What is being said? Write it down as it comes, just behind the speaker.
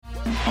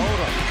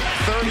Odom,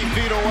 30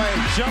 feet away,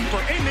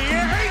 jumper in the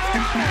air, he's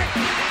got it!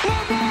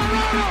 Lamar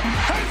Odom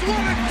has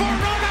won it for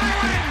Rhode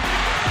Island!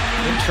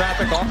 In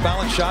traffic,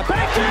 off-balance shot,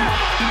 back in!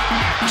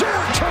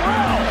 Jared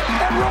Terrell,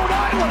 and Rhode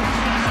Island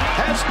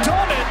has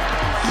done it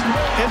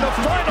in the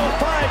final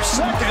 5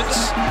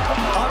 seconds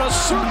on a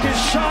circus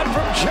shot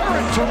from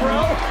Jared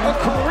Terrell, a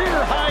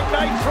career-high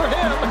night for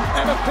him,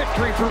 and a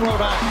victory for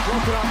Rhode Island.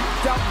 Broke it up,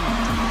 Doughton,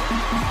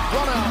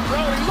 run out,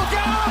 Rowdy, look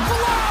out,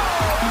 below!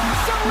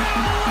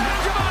 Surreal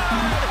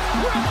Benjamin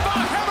with the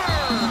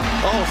hammer!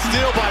 Oh,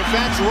 steal by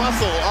Vance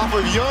Russell off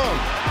of Young.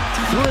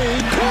 3,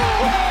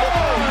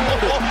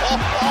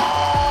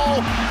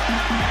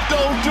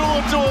 Don't do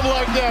it to him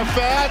like that,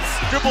 Fats.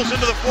 Dribbles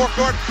into the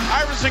forecourt.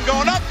 Iverson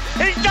going up.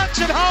 He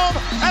ducks it home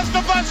as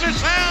the buzzer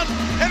sounds.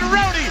 And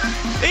Rowdy,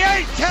 the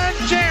A-10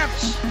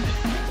 champs.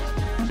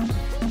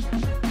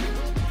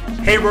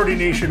 Hey Rhody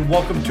Nation,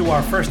 welcome to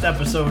our first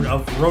episode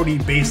of Rhody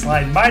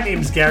Baseline. My name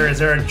is Gary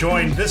Azera,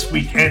 joined this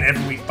week and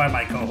every week by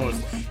my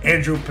co-host,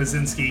 Andrew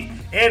Pazinski.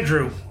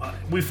 Andrew,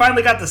 we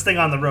finally got this thing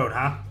on the road,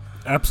 huh?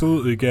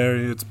 Absolutely,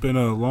 Gary. It's been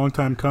a long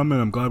time coming.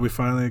 I'm glad we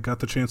finally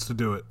got the chance to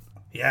do it.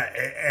 Yeah,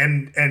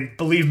 and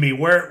believe me,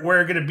 we're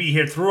going to be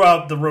here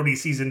throughout the Rhody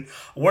season.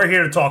 We're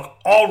here to talk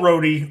all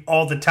Rhody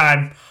all the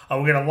time.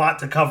 We got a lot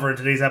to cover in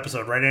today's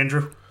episode, right,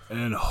 Andrew?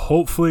 And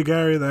hopefully,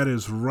 Gary, that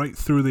is right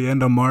through the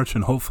end of March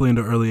and hopefully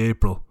into early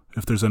April,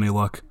 if there's any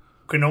luck.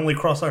 Can only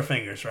cross our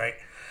fingers, right?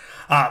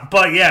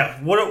 But yeah,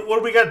 what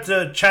do we got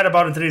to chat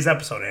about in today's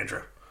episode,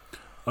 Andrew?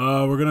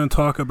 We're going to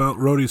talk about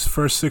Rhody's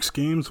first 6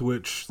 games,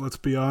 which, let's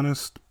be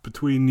honest,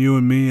 between you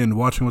and me and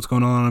watching what's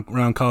going on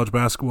around college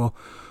basketball,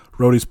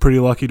 Rhody's pretty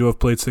lucky to have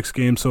played 6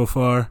 games so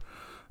far.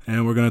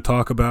 And we're going to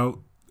talk about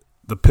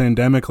the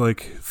pandemic,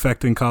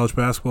 affecting college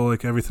basketball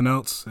like everything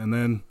else. And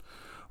then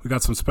we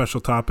got some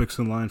special topics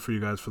in line for you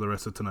guys for the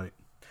rest of tonight.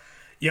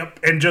 Yep,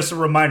 and just a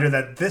reminder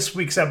that this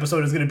week's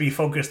episode is going to be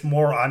focused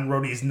more on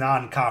Rhody's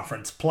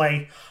non-conference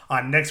play.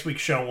 On next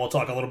week's show, we'll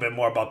talk a little bit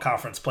more about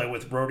conference play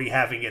with Rhody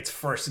having its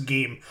first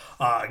game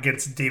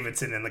against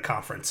Davidson in the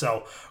conference.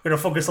 So we're going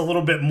to focus a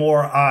little bit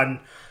more on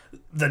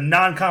the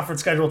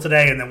non-conference schedule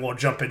today, and then we'll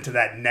jump into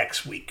that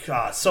next week.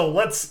 So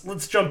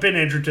let's jump in,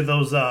 Andrew, to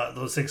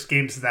those 6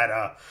 games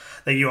that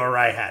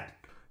URI had.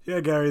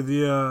 Yeah, Gary,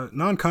 the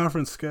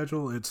non-conference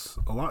schedule, it's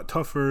a lot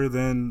tougher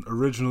than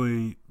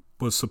originally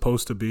was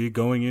supposed to be.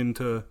 Going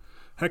into,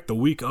 the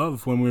week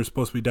of when we were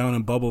supposed to be down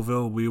in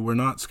Bubbleville, we were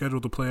not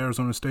scheduled to play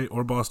Arizona State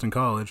or Boston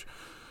College.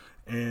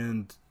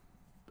 And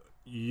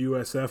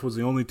USF was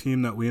the only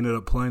team that we ended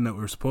up playing that we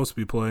were supposed to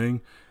be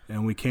playing.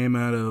 And we came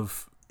out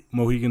of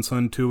Mohegan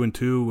Sun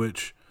 2-2,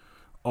 which,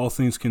 all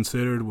things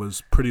considered,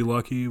 was pretty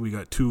lucky. We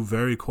got 2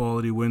 very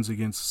quality wins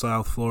against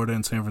South Florida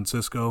and San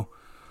Francisco.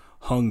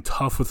 Hung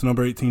tough with the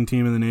number 18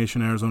 team in the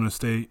nation, Arizona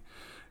State,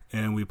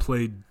 and we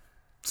played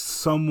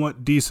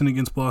somewhat decent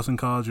against Boston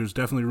College. There's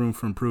definitely room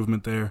for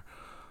improvement there,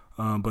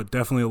 but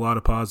definitely a lot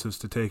of positives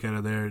to take out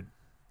of there.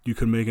 You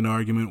could make an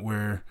argument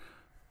where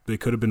they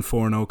could have been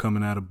 4-0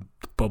 coming out of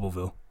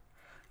Bubbleville.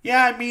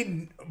 Yeah, I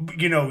mean,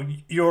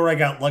 URI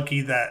got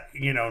lucky that,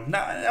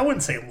 I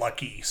wouldn't say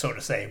lucky, so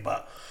to say,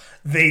 but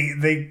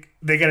they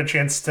got a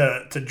chance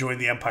to join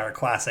the Empire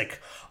Classic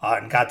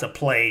and got to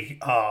play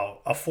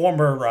a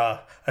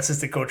former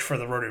assistant coach for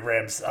the Rhody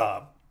Rams,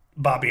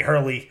 Bobby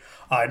Hurley,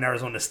 in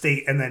Arizona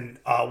State, and then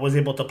was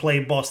able to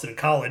play Boston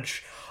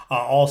College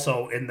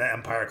also in the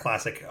Empire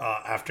Classic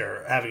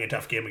after having a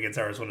tough game against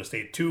Arizona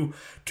State. Two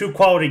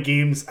quality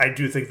games. I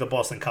do think the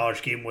Boston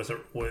College game was a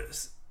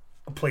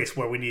place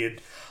where we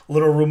needed a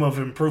little room of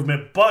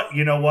improvement, but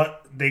you know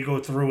what? They go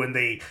through and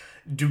they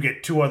do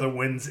get 2 other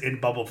wins in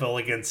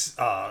Bubbleville against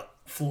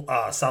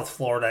South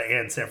Florida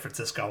and San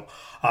Francisco,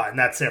 and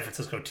that San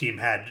Francisco team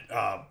had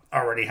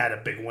already had a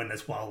big win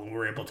as well, and we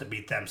were able to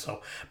beat them,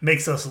 so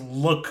makes us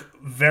look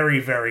very,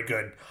 very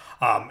good.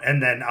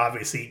 And then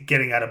obviously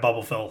getting out of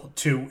Bubbleville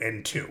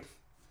 2-2.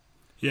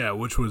 Yeah,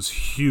 which was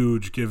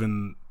huge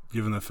given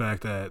the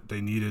fact that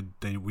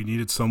we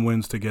needed some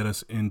wins to get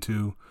us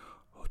into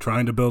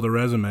trying to build a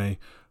resume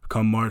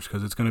come March,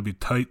 because it's going to be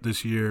tight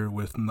this year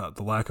with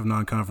the lack of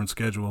non-conference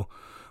schedule.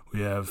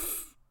 We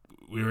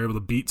were able to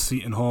beat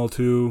Seton Hall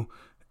too,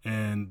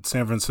 and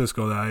San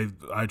Francisco.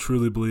 I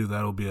truly believe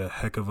that'll be a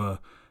heck of a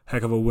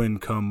win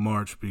come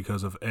March,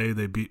 because of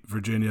they beat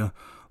Virginia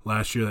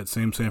last year. That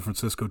same San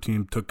Francisco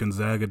team took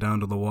Gonzaga down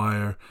to the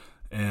wire,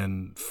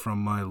 and from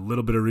my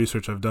little bit of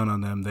research I've done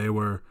on them,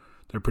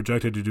 they're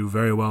projected to do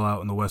very well out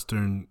in the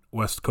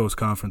West Coast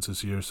Conference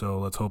this year. So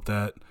let's hope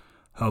that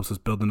helps us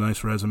build a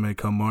nice resume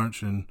come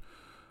March. And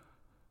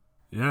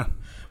yeah,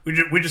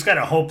 we just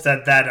gotta hope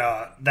that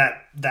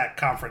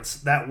conference,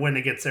 that win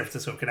against San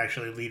Francisco, can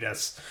actually lead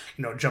us,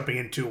 jumping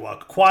into a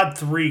quad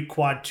 3,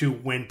 quad 2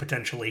 win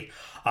potentially,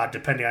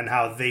 depending on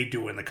how they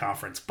do in the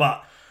conference.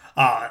 But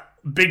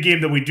big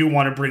game that we do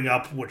want to bring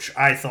up, which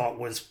I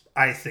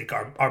think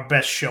our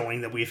best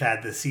showing that we've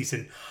had this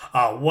season,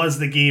 was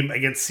the game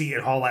against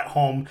Seton Hall at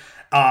home.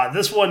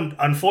 This one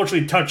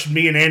unfortunately touched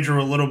me and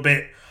Andrew a little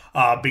bit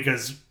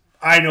because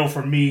I know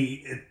for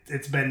me,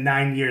 it's been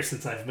 9 years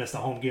since I've missed a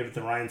home game at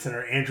the Ryan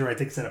Center. Andrew, I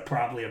think, said it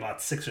probably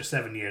about 6 or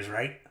 7 years,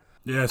 right?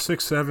 Yeah,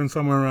 6, 7,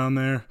 somewhere around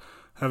there.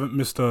 Haven't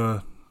missed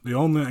I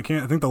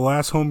think the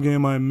last home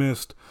game I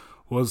missed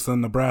was the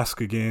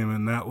Nebraska game,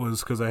 and that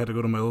was because I had to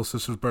go to my little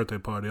sister's birthday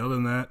party. Other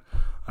than that,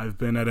 I've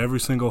been at every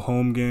single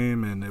home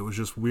game, and it was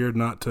just weird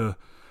not to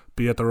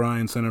be at the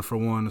Ryan Center for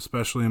one,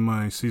 especially in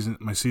my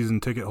season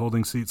ticket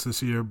holding seats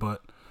this year.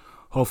 But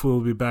hopefully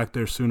we'll be back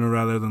there sooner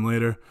rather than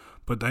later.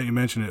 But that you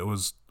mentioned, it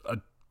was a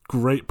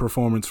great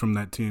performance from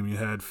that team. You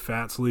had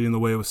Fats leading the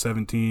way with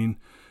 17.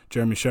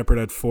 Jeremy Shepard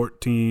had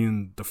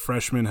 14. The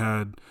freshman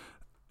had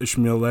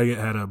Ishmael Leggett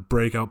had a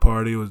breakout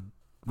party with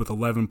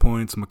 11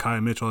 points.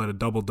 Mekhi Mitchell had a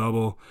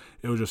double-double.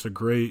 It was just a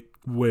great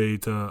way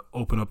to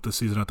open up the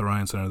season at the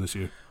Ryan Center this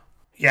year.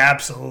 Yeah,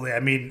 absolutely. I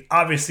mean,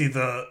 obviously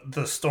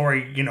the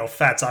story,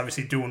 Fats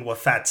obviously doing what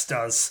Fats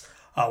does,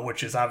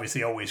 which is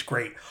obviously always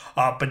great.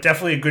 But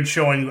definitely a good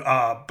showing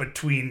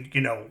between,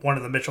 one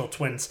of the Mitchell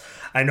twins.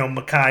 I know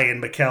Mekhi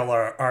and Mikal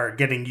are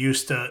getting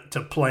used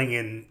to playing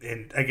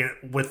in again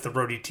with the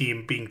Rhodey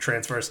team being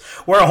transfers.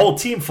 We're a whole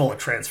team full of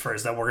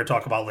transfers that we're going to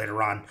talk about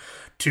later on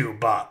too.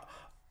 But,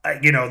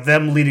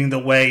 them leading the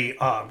way,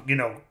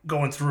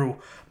 going through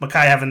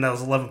Mekhi having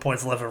those 11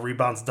 points, 11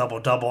 rebounds,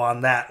 double-double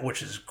on that,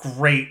 which is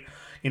great.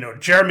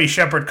 Jeremy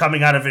Shepard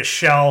coming out of his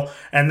shell,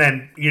 and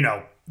then,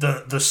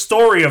 the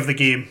story of the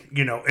game,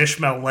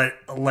 Ishmael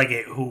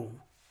Leggett, who,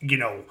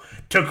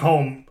 took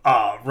home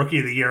Rookie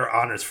of the Year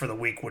honors for the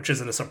week, which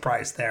isn't a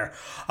surprise there.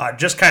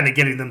 Just kind of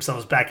getting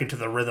themselves back into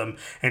the rhythm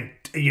and,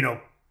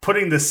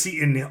 putting the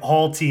Seton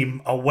Hall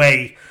team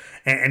away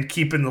and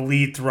keeping the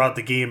lead throughout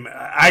the game.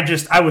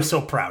 I was so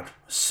proud,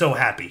 so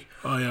happy.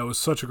 Oh, yeah, it was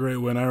such a great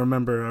win. I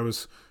remember I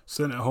was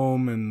sitting at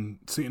home and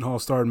Seton Hall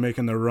started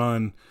making their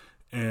run,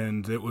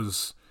 and it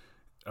was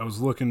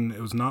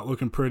not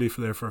looking pretty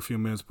for a few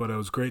minutes, but it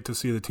was great to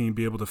see the team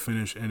be able to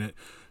finish, and it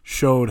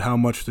showed how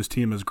much this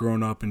team has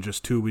grown up in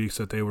just 2 weeks,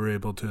 that they were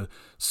able to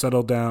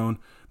settle down,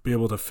 be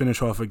able to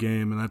finish off a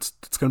game, and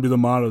it's going to be the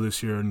motto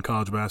this year in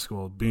college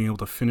basketball, being able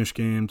to finish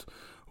games.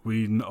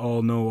 We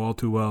all know all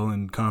too well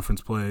in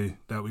conference play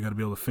that we got to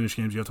be able to finish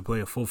games. You have to play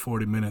a full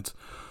 40 minutes.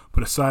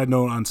 But a side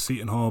note on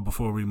Seton Hall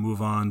before we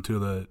move on to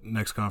the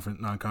next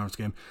non-conference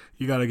game,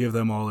 you got to give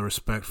them all the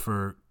respect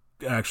for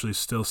actually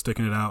still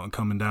sticking it out and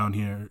coming down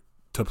here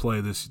to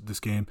play this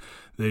game.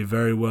 They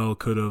very well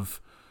could have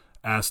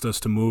asked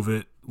us to move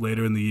it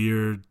later in the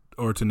year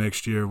or to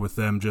next year with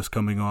them just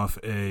coming off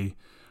a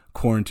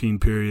quarantine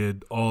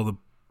period. All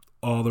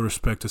the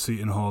respect to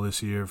Seton Hall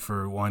this year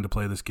for wanting to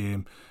play this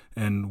game,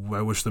 and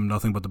I wish them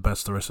nothing but the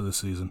best the rest of the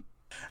season.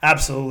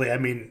 Absolutely. I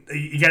mean,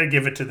 you got to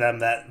give it to them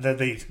that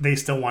they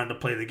still wanted to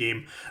play the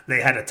game.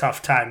 They had a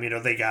tough time.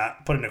 They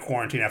got put into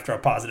quarantine after a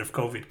positive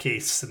COVID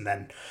case, and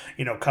then,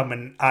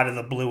 coming out of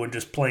the blue and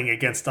just playing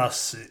against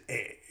us,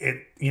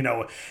 it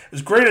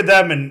was great of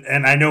them.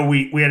 And I know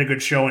we had a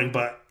good showing,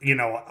 but,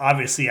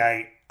 obviously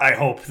I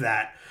hope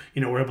that,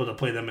 we're able to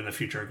play them in the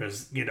future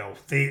because,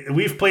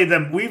 we've played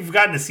them. We've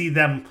gotten to see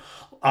them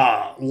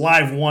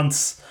live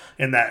once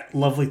in that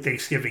lovely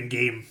Thanksgiving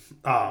game,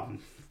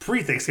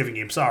 pre-Thanksgiving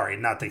game, sorry,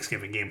 not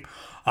Thanksgiving game.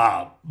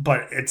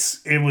 But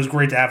it was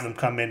great to have them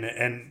come in,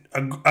 and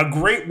a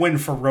great win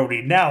for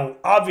Rhodey. Now,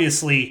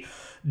 obviously,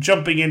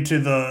 jumping into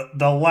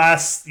the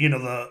last,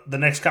 the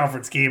next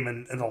conference game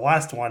and the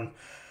last one,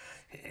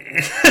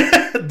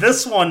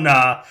 this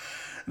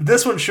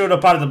one showed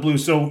up out of the blue.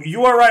 So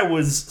URI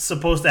was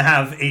supposed to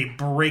have a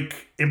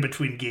break in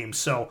between games.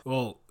 So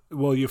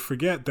well, you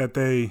forget that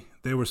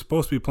they were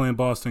supposed to be playing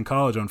Boston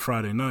College on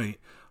Friday night.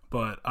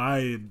 But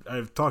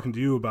I've talking to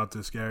you about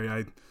this,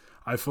 Gary.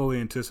 I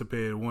fully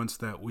anticipated once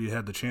that we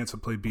had the chance to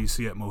play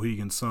BC at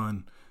Mohegan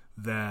Sun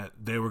that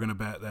they were going to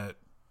that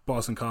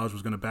Boston College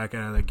was going to back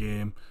out of that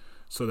game,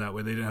 so that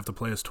way they didn't have to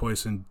play us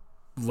twice in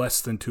less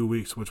than 2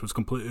 weeks, which was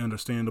completely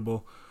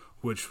understandable,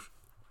 which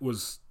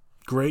was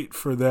great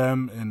for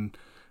them, and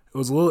it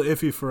was a little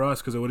iffy for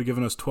us because it would have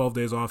given us 12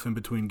 days off in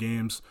between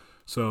games.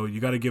 So you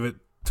got to give it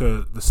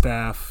to the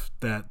staff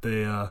that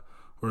they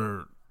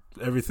were.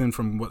 Everything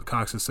from what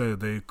Cox has said,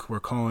 they were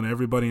calling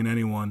everybody and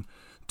anyone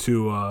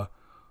to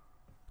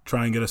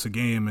try and get us a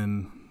game,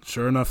 and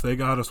sure enough, they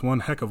got us one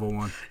heck of a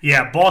one.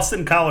 Yeah,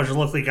 Boston College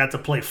luckily got to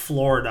play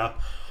Florida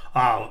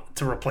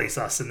to replace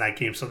us in that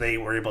game, so they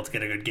were able to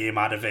get a good game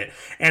out of it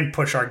and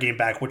push our game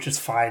back, which is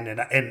fine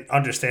and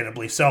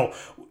understandably so.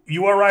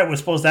 URI was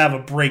supposed to have a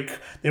break.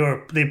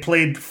 They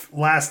played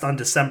last on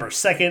December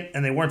 2nd,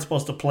 and they weren't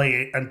supposed to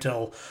play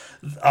until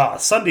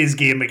Sunday's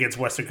game against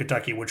Western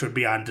Kentucky, which would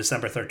be on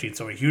December 13th,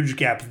 so a huge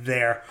gap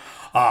there.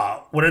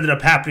 What ended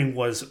up happening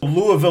was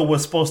Louisville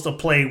was supposed to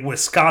play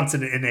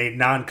Wisconsin in a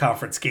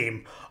non-conference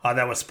game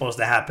that was supposed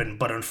to happen,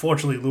 but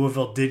unfortunately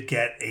Louisville did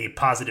get a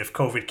positive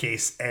COVID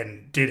case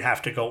and did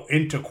have to go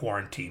into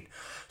quarantine.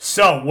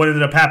 So what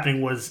ended up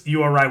happening was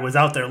URI was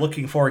out there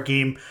looking for a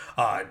game.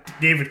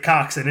 David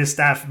Cox and his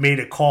staff made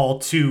a call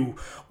to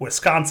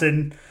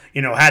Wisconsin,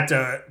 had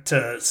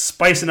to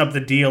spicing up the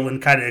deal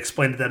and kind of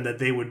explain to them that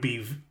they would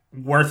be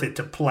worth it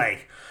to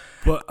play.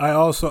 But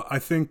I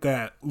think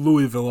that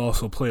Louisville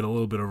also played a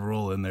little bit of a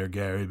role in there,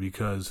 Gary,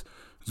 because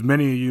as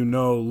many of you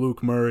know,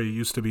 Luke Murray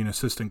used to be an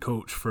assistant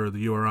coach for the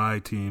URI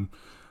team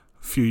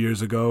a few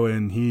years ago,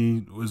 and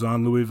he was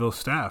on Louisville's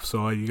staff.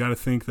 So you got to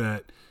think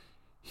that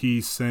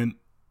he sent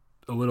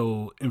a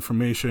little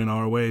information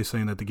our way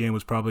saying that the game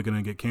was probably going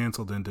to get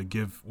canceled and to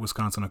give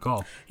Wisconsin a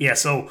call. Yeah,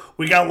 so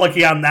we got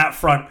lucky on that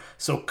front.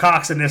 So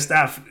Cox and his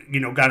staff,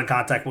 got in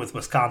contact with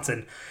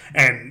Wisconsin.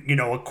 And,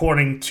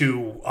 according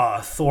to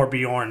Thor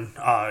Bjorn,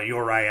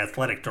 URI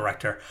athletic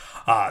director,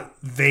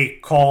 they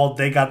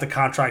got the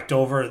contract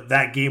over.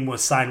 That game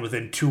was signed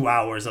within 2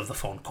 hours of the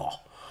phone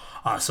call.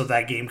 So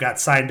that game got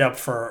signed up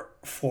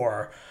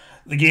for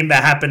the game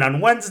that happened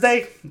on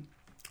Wednesday.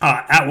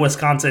 At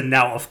Wisconsin.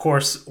 Now, of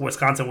course,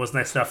 Wisconsin was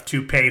nice enough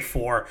to pay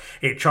for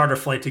a charter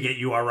flight to get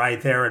URI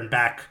there and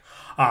back,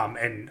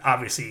 and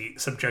obviously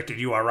subjected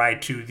URI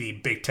to the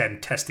Big Ten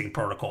testing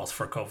protocols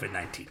for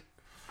COVID-19.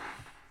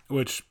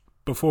 Which,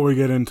 before we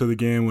get into the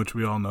game, which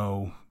we all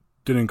know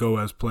didn't go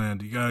as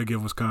planned, you got to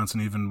give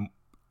Wisconsin even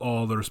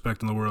all the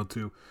respect in the world,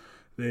 too.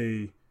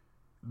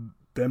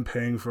 Them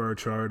paying for our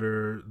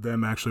charter,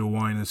 them actually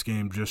wanting this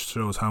game just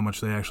shows how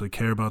much they actually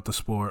care about the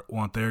sport,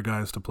 want their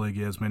guys to play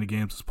as many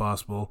games as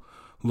possible,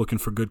 looking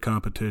for good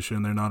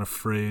competition. They're not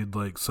afraid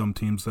like some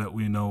teams that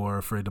we know are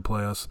afraid to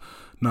play us.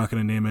 Not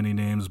going to name any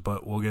names,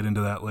 but we'll get into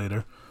that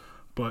later.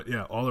 But,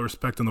 yeah, all the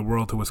respect in the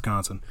world to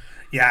Wisconsin.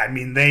 Yeah, I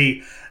mean,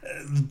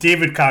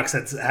 David Cox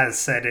has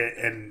said it,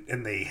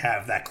 and they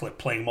have that clip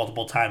playing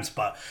multiple times,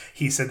 but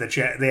he said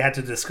that they had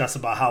to discuss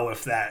about how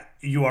if that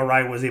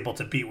URI was able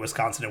to beat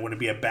Wisconsin, it wouldn't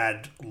be a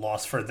bad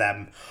loss for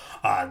them,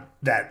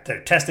 that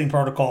their testing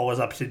protocol was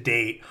up to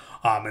date,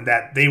 and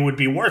that they would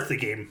be worth the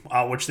game,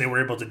 which they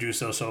were able to do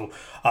so. So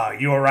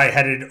URI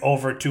headed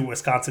over to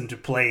Wisconsin to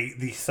play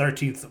the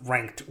 13th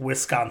ranked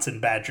Wisconsin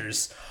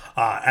Badgers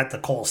at the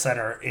Kohl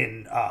Center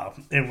in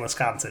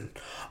Wisconsin.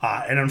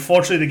 And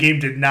unfortunately, the game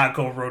did not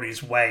go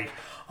Rhodey's way.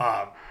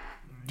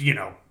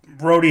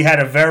 Rhodey had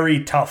a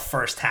very tough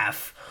first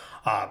half,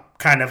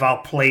 kind of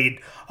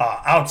outplayed,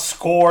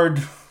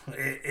 outscored.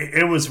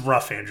 It was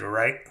rough, Andrew,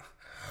 right?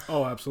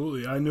 Oh,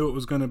 absolutely. I knew it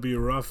was going to be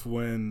rough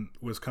when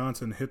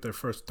Wisconsin hit their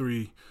first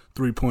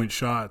three-point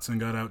shots and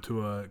got out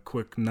to a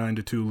quick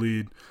 9-2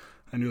 lead.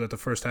 I knew that the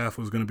first half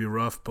was going to be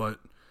rough, but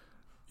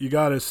you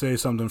got to say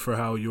something for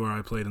how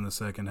URI played in the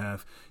second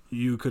half.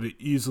 You could have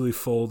easily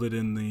folded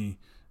in the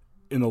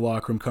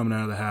locker room coming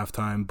out of the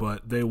halftime,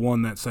 but they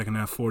won that second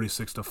half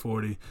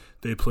 46-40.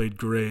 They played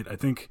great. I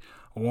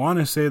want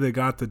to say they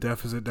got the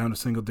deficit down to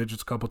single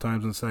digits a couple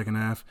times in the second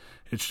half.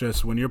 It's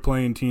just when you're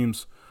playing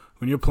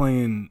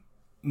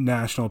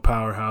national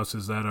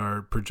powerhouses that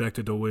are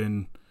projected to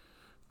win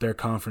their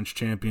conference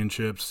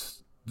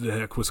championships,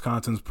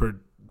 Wisconsin's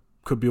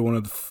could be one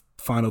of the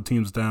final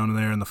teams down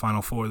there in the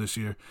Final Four this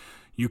year.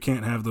 You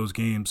can't have those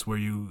games where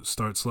you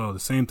start slow. The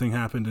same thing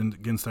happened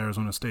against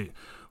Arizona State.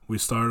 We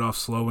started off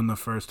slow in the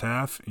first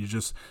half.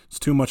 It's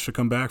too much to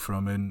come back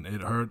from, and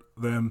it hurt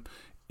them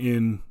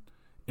in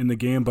the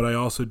game. But I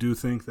also do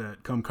think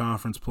that come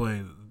conference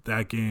play,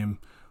 that game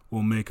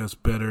will make us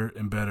better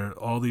and better.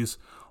 All these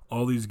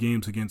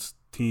games against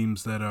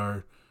teams that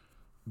are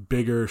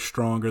bigger,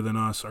 stronger than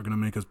us are going to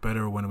make us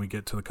better when we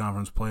get to the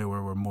conference play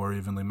where we're more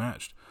evenly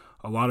matched.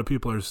 A lot of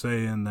people are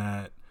saying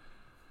that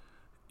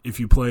if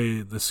you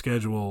play the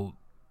schedule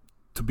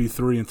to be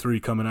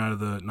 3-3 coming out of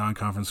the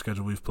non-conference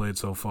schedule we've played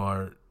so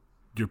far,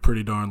 you're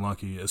pretty darn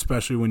lucky,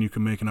 especially when you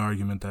can make an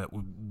argument that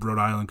Rhode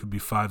Island could be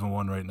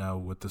 5-1 right now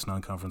with this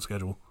non-conference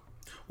schedule.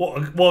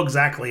 Well,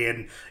 exactly,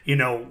 and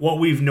what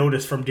we've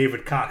noticed from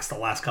David Cox the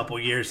last couple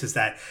of years is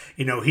that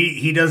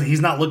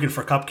he's not looking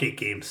for cupcake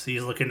games.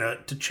 He's looking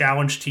to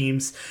challenge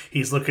teams.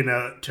 He's looking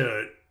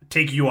to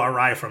take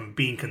URI from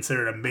being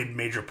considered a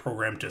mid-major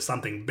program to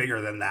something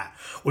bigger than that,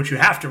 which you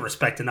have to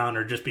respect and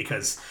honor just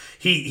because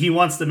he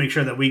wants to make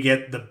sure that we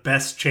get the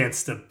best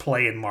chance to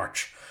play in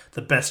March,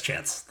 the best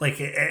chance.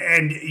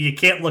 And you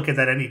can't look at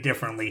that any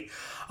differently.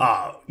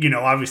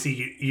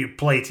 Obviously you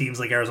play teams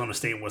like Arizona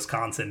State and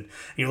Wisconsin, and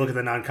you look at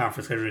the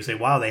non-conference schedule and you say,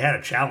 wow, they had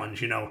a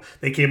challenge.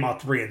 They came out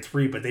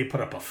 3-3, but they put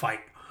up a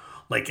fight.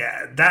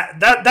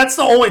 That's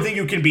the only thing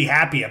you can be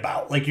happy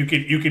about. You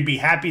can be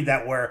happy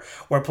that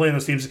we're playing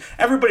those teams.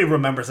 Everybody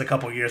remembers a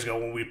couple of years ago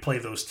when we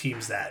played those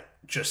teams that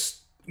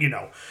just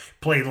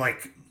played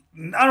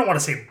I don't want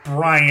to say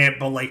Bryant,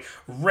 but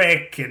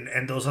Rick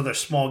and those other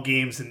small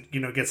games, and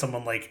get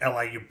someone like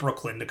LIU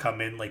Brooklyn to come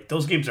in.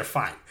 Those games are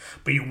fine,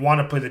 but you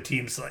want to play the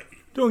teams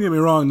Don't get me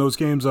wrong; those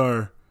games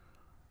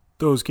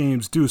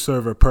do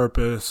serve a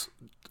purpose.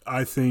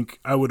 I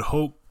would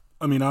hope.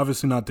 I mean,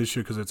 obviously not this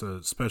year because it's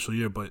a special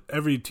year, but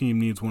every team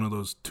needs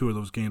two of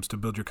those games to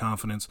build your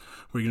confidence,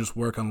 where you can just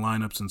work on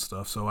lineups and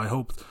stuff. So I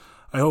hope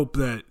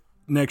that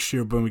next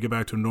year, when we get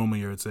back to a normal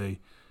year, it's a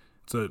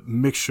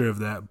mixture of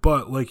that.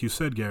 But like you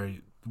said,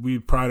 Gary, we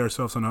pride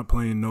ourselves on not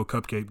playing no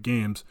cupcake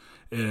games,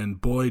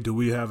 and boy, do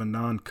we have a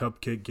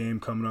non-cupcake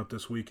game coming up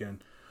this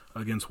weekend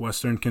against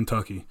Western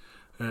Kentucky.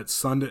 At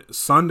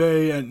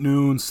Sunday at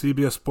noon,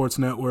 CBS Sports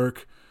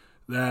Network.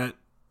 That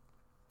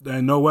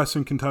I know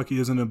Western Kentucky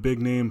isn't a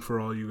big name for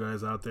all you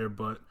guys out there,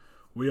 but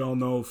we all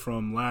know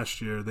from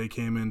last year they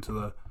came into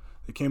the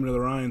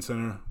Ryan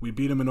Center. We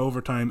beat them in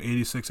overtime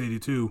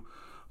 86-82,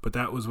 but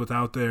that was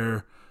without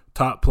their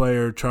top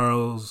player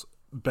Charles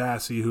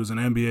Bassey, who's an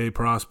NBA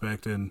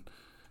prospect, and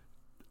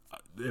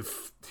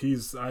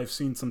I've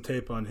seen some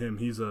tape on him.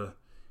 He's a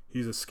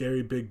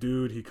scary big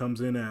dude. He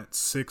comes in at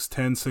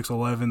 6'10",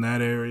 6'11",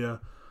 that area.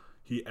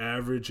 He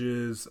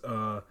averages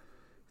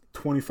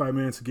 25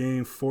 minutes a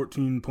game,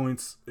 14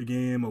 points a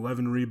game,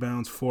 11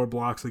 rebounds, 4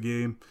 blocks a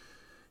game.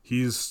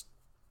 He's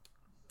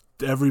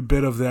every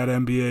bit of that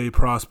NBA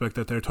prospect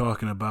that they're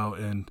talking about,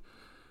 and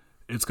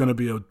it's going to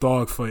be a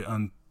dogfight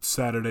on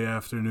Sunday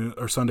afternoon.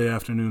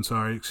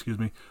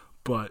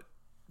 But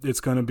it's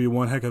going to be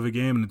one heck of a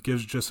game, and it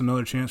gives just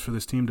another chance for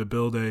this team to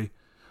build a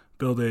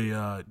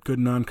good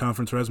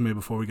non-conference resume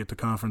before we get to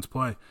conference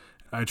play.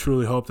 I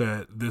truly hope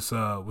that this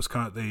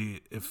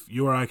if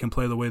URI can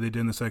play the way they did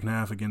in the second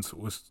half against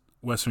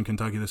Western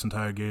Kentucky this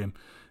entire game,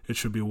 it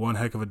should be one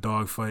heck of a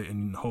dogfight,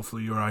 and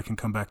hopefully URI can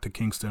come back to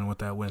Kingston with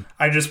that win.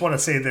 I just want to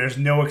say there's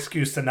no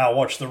excuse to not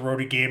watch the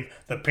Rhodey game.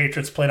 The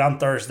Patriots played on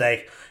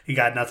Thursday. You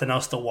got nothing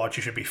else to watch.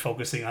 You should be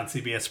focusing on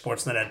CBS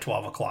Sportsnet at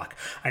 12 o'clock.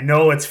 I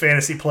know it's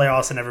fantasy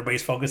playoffs and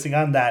everybody's focusing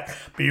on that,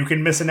 but you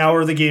can miss an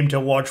hour of the game to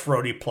watch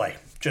Rhodey play.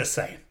 Just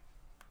saying.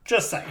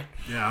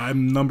 Yeah,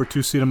 I'm number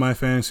 2 seed in my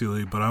fantasy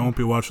league, but I won't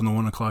be watching the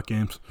 1 o'clock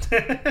games.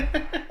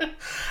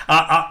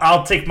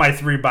 I'll take my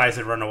 3 buys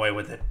and run away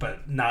with it,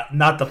 but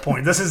not the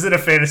point. This isn't a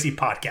fantasy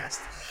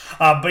podcast.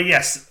 But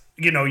yes,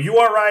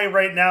 URI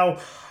right now,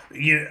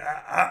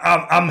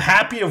 I'm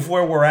happy of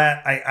where we're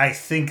at. I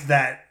think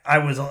that I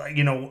was, a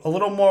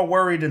little more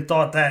worried and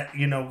thought that,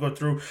 go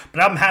through.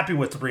 But I'm happy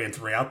with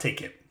 3-3. I'll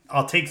take it.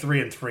 I'll take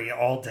 3-3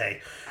 all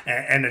day,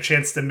 and a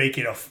chance to make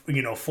it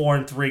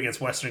 4-3 against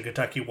Western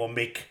Kentucky will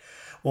make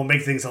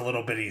things a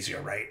little bit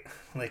easier, right?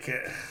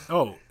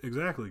 Oh,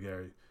 exactly,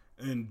 Gary.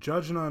 And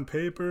judging on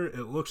paper,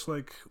 it looks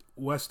like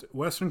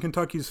Western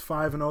Kentucky's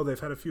 5-0. They've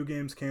had a few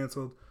games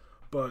canceled,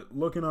 but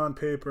looking on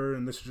paper,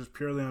 and this is just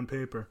purely on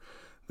paper,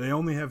 they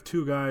only have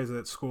 2 guys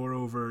that score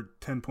over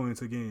 10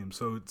 points a game.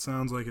 So it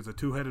sounds like it's a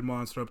two-headed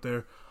monster up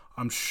there.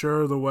 I'm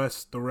sure the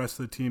rest of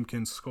the team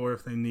can score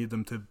if they need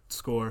them to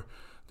score.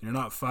 You're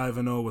not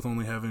 5-0 with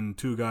only having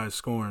 2 guys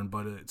scoring,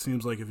 but it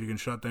seems like if you can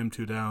shut them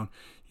 2 down,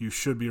 you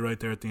should be right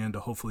there at the end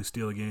to hopefully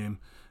steal a game.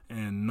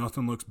 And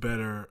nothing looks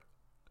better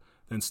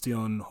than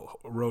stealing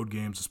road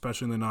games,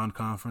 especially in the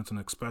non-conference and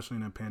especially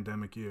in a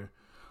pandemic year.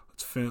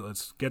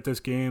 Let's get this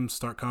game,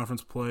 start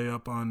conference play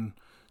up on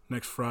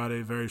next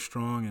Friday very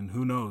strong, and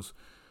who knows?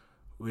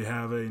 We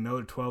have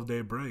another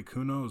 12-day break.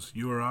 Who knows?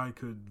 URI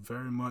could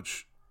very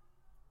much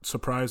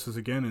surprise us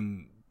again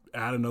and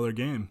add another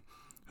game.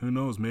 Who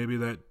knows? Maybe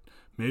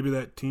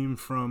that team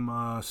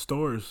from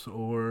Stores,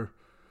 or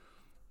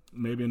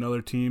maybe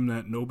another team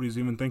that nobody's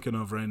even thinking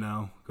of right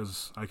now.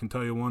 Because I can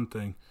tell you one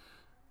thing: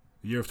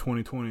 the year of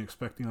 2020,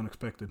 expect the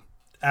unexpected.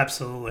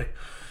 Absolutely.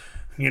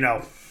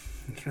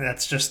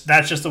 That's just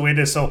the way it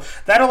is. So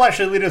that'll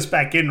actually lead us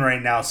back in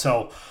right now.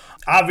 So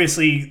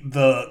obviously,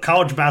 the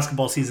college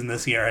basketball season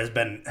this year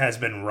has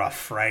been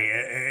rough, right?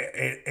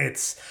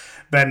 It's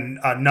been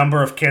a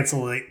number of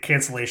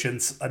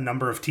cancellations. A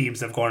number of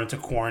teams have gone into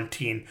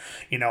quarantine.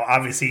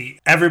 Obviously,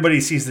 everybody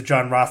sees the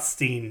John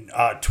Rothstein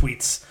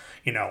tweets,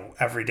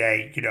 every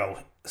day.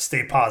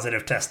 Stay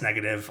positive, test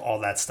negative, all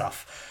that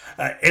stuff.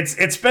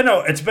 It's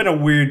been a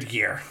weird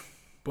year.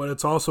 But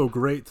it's also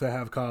great to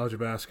have college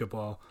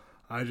basketball.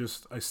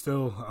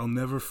 I'll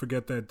never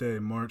forget that day,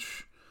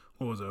 March.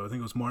 What was it? I think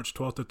it was March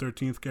 12th or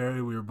 13th,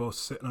 Gary. We were both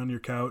sitting on your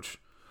couch.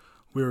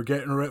 We were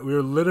getting ready.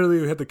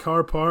 We had the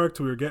car parked.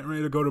 We were getting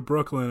ready to go to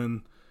Brooklyn,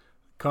 and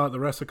the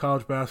rest of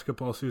college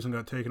basketball season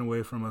got taken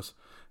away from us.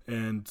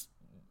 And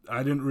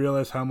I didn't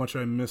realize how much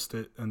I missed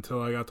it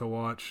until I got to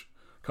watch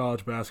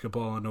college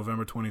basketball on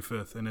November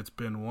 25th. And it's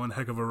been one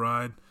heck of a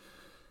ride.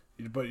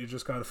 But you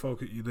just got to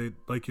focus.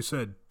 Like you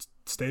said,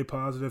 stay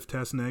positive,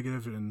 test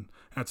negative, and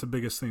that's the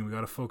biggest thing. We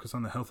got to focus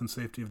on the health and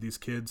safety of these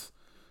kids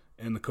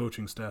and the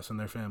coaching staffs and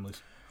their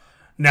families.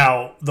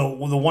 Now, the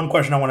one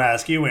question I want to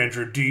ask you,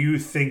 Andrew, do you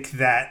think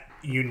that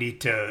you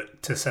need to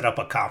set up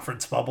a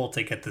conference bubble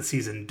to get the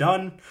season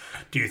done?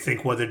 Do you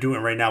think what they're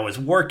doing right now is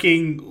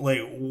working?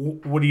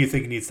 What do you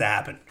think needs to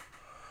happen?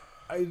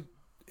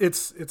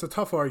 It's a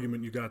tough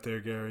argument you got there,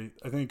 Gary.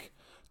 I think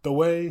the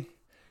way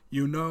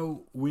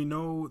we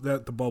know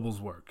that the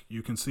bubbles work.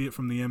 You can see it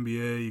from the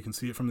NBA. You can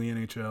see it from the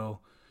NHL.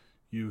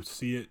 You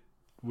see it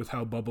with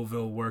how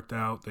Bubbleville worked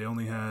out. They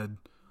only had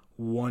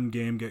one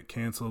game get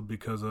canceled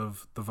because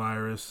of the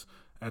virus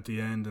at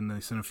the end, and they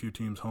sent a few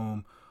teams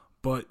home.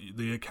 But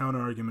the counter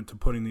argument to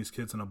putting these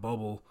kids in a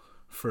bubble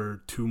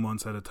for 2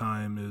 months at a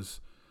time is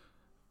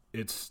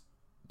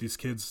these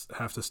kids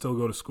have to still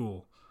go to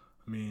school.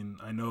 I mean,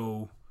 I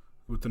know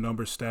with the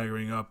numbers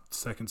staggering up,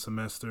 second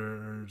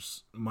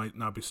semesters might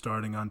not be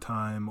starting on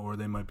time, or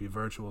they might be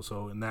virtual.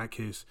 So in that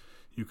case,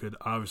 you could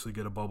obviously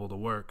get a bubble to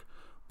work.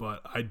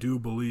 But I do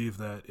believe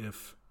that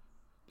if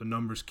the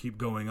numbers keep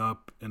going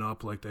up and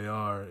up like they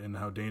are and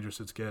how dangerous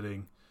it's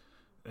getting,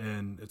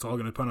 And it's all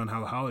going to depend on how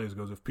the holidays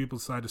goes. If people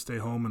decide to stay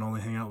home and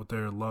only hang out with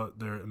their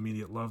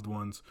immediate loved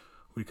ones,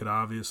 we could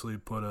obviously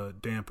put a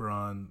damper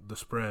on the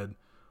spread.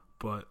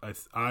 But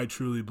I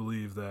truly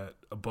believe that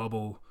a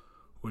bubble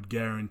would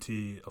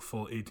guarantee a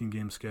full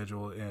 18-game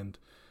schedule. And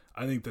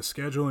I think the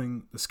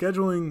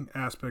scheduling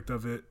aspect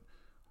of it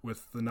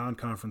with the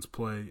non-conference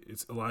play,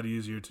 it's a lot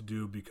easier to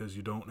do because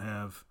you don't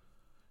have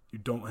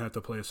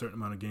to play a certain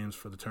amount of games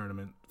for the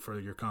tournament, for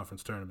your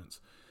conference tournaments.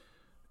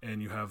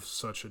 And you have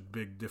such a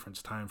big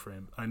difference time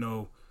frame. I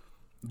know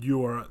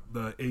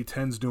the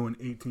A10's doing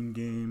 18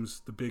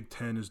 games, the Big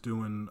Ten is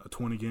doing a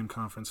 20-game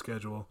conference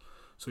schedule.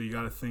 So you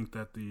got to think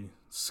that the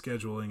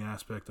scheduling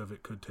aspect of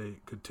it could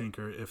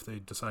tinker if they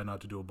decide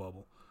not to do a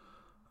bubble.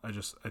 I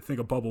think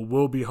a bubble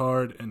will be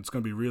hard and it's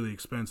going to be really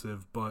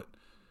expensive, but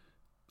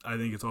I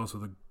think it's also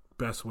the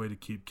best way to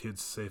keep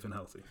kids safe and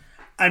healthy.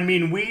 I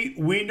mean,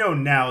 we know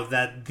now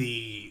that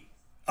the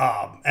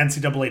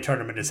NCAA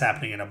tournament is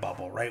happening in a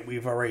bubble, right?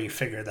 We've already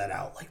figured that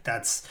out. Like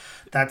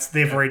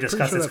they've already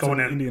discussed it's going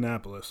in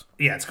Indianapolis.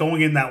 Yeah, it's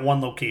going in that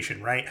one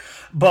location, right?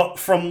 But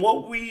from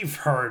what we've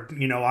heard,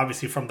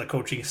 obviously from the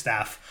coaching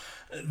staff,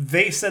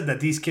 they said that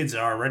these kids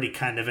are already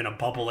kind of in a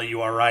bubble at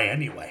URI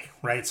anyway,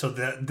 right? So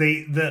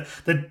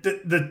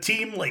the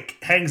team like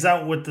hangs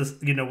out with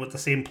the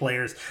same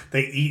players.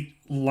 They eat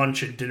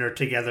lunch and dinner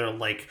together,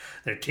 like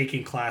they're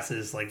taking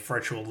classes like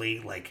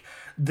virtually, like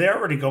they're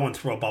already going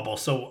through a bubble.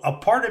 So a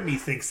part of me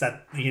thinks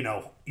that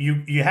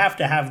you have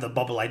to have the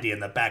bubble idea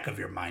in the back of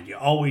your mind. You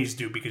always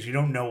do, because you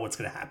don't know what's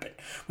going to happen.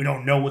 We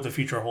don't know what the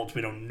future holds.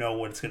 We don't know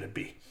what it's going to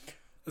be.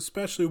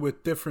 Especially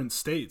with different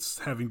states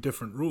having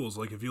different rules.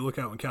 Like if you look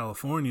out in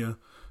California,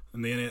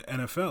 in the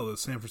NFL, the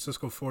San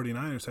Francisco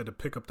 49ers had to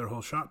pick up their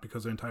whole shot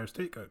because their entire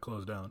state got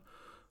closed down.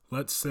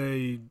 Let's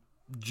say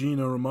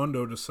Gina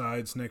Raimondo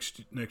decides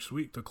next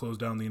week to close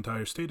down the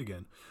entire state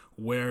again.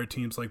 Where are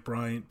teams like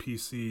Bryant,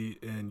 PC,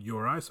 and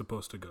URI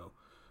supposed to go?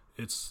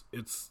 It's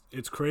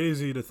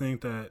crazy to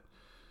think that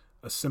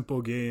a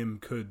simple game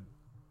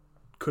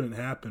couldn't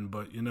happen,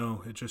 but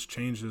it just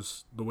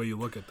changes the way you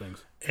look at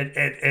things.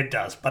 It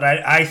does, but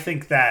I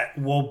think that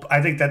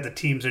the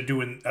teams are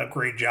doing a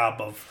great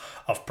job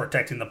of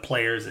protecting the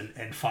players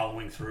and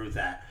following through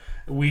that.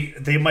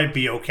 They might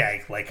be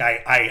okay. Like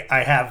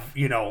I have,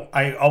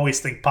 I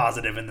always think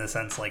positive in the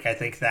sense, like I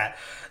think that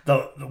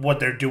what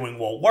they're doing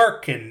will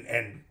work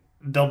and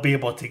they'll be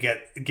able to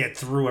get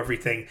through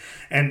everything.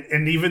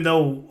 And even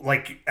though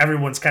like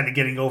everyone's kind of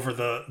getting over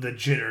the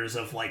jitters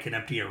of like an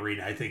empty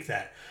arena, I think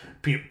that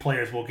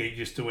players will get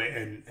used to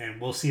it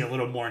and we'll see a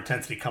little more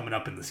intensity coming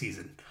up in the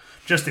season.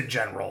 Just in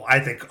general, I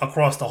think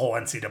across the whole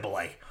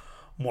NCAA,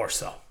 more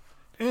so.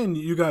 And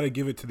you got to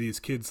give it to these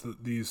kids.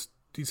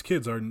 These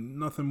kids are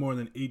nothing more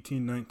than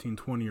 18, 19,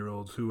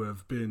 20-year-olds who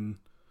have been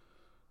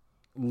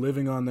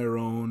living on their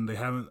own. They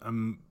haven't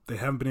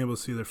been able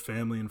to see their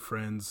family and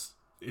friends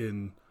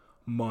in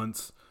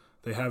months.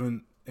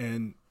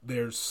 And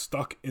they're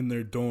stuck in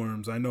their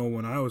dorms. I know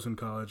when I was in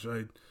college,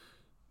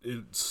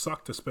 it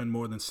sucked to spend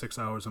more than 6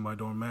 hours in my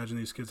dorm. Imagine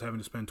these kids having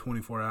to spend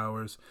 24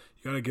 hours.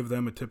 You got to give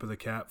them a tip of the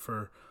cap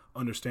for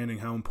understanding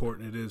how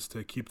important it is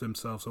to keep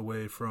themselves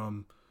away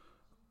from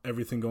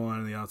everything going on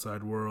in the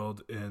outside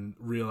world and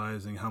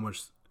realizing how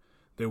much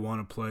they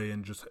want to play,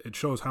 and just it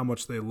shows how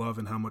much they love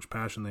and how much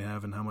passion they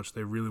have and how much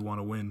they really want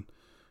to win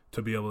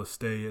to be able to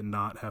stay and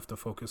not have to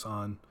focus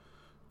on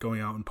going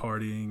out and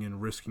partying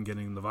and risking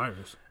getting the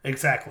virus.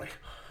 Exactly.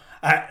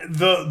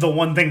 The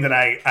one thing that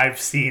I've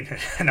seen,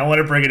 and I want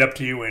to bring it up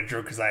to you,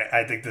 Andrew, because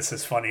I think this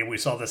is funny. We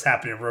saw this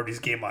happen in Rhodey's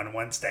game on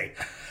Wednesday.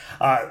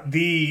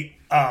 The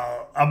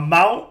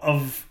amount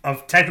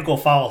of technical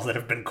fouls that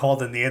have been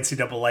called in the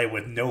NCAA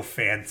with no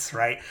fans,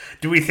 right?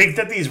 Do we think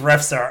that these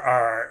refs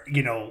are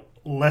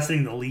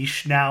lessening the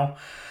leash now,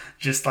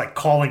 just like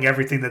calling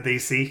everything that they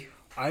see?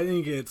 I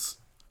think it's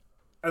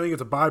a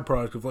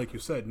byproduct of, like you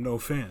said, no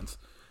fans.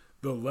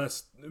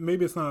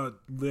 Maybe it's not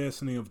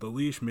lessening of the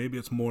leash, maybe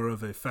it's more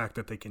of a fact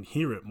that they can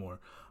hear it more.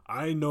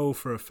 I know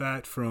for a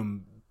fact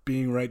from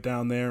being right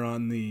down there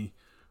on the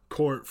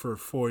court for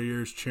 4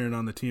 years cheering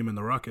on the team in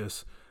the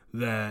ruckus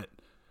that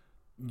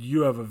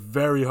you have a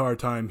very hard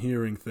time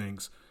hearing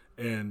things.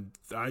 And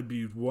I'd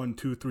be 1,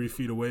 2, 3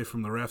 feet away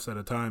from the refs at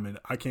a time, and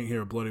I can't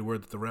hear a bloody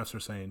word that the refs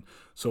are saying.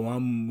 So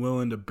I'm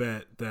willing to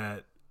bet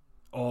that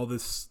all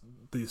this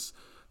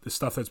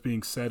stuff that's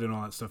being said and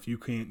all that stuff you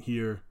can't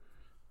hear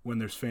when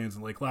there's fans.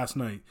 Like last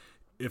night,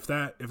 if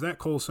that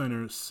Kohl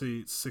Center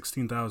seats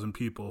 16,000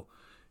 people,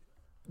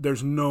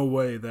 there's no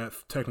way that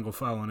technical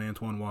foul on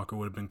Antoine Walker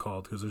would have been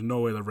called, because there's no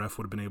way the ref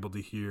would have been able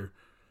to hear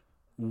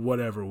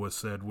whatever was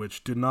said,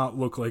 which did not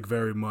look like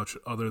very much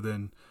other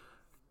than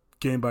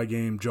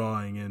game-by-game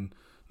jawing. And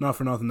not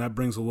for nothing, that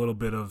brings a little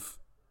bit of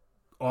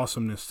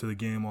awesomeness to the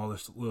game, all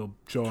this little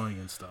jawing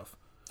and stuff.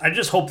 I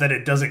just hope that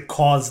it doesn't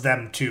cause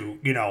them to,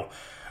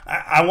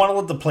 I want to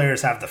let the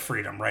players have the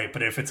freedom, right?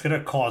 But if it's going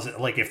to cause it,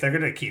 like if they're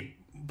going to keep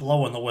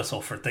blowing the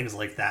whistle for things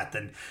like that,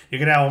 then you're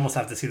going to almost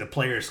have to see the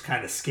players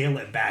kind of scale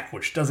it back,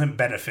 which doesn't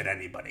benefit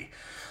anybody.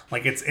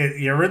 Like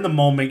you're in the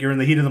moment, you're in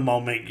the heat of the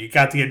moment, you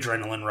got the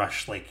adrenaline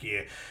rush, like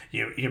you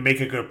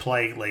make a good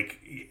play, like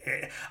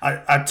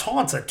a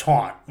taunt's a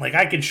taunt. Like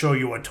I can show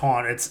you a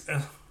taunt. It's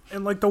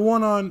and like the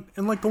one on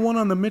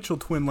the Mitchell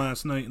twin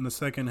last night in the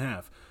second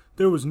half,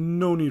 there was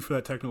no need for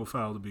that technical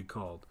foul to be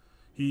called.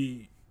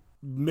 He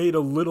made a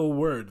little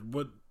word,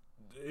 but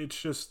it's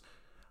just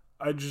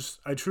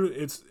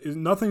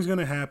nothing's going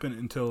to happen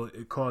until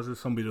it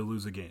causes somebody to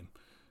lose a game.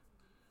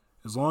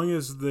 As long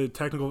as the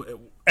technical,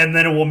 and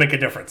then it will make a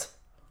difference.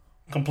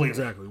 Completely.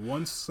 Exactly.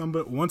 Once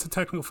a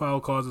technical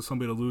foul causes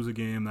somebody to lose a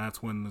game,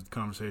 that's when the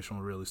conversation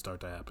will really start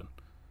to happen.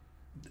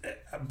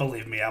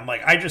 Believe me, I'm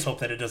like, I just hope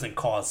that it doesn't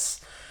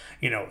cause,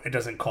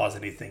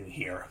 anything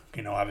here.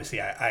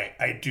 Obviously,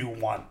 I do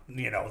want,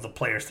 the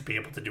players to be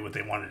able to do what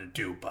they wanted to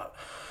do, but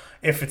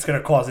if it's going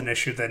to cause an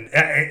issue, then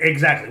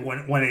exactly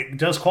when it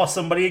does cost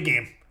somebody a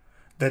game,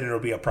 then it'll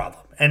be a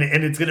problem, and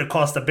it's going to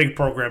cost a big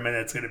program, and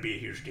it's going to be a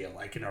huge deal.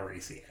 I can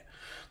already see it.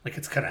 Like,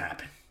 it's going to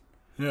happen.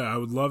 Yeah, I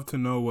would love to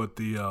know what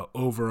the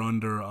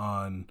over-under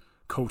on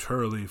Coach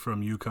Hurley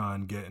from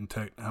UConn getting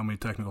how many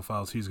technical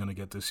fouls he's going to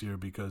get this year,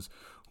 because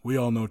we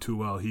all know too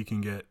well he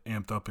can get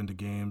amped up into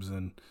games,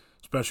 and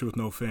especially with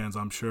no fans,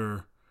 I'm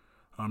sure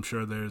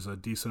there's a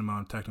decent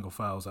amount of technical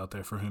fouls out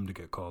there for him to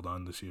get called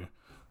on this year.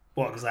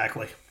 Well,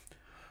 exactly.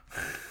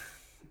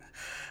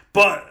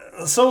 But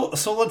so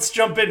let's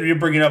jump in. You're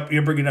bringing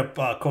up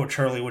Coach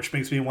Hurley, which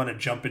makes me want to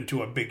jump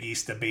into a Big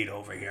East debate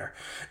over here.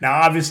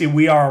 Now, obviously,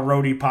 we are a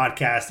roadie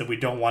podcast, and we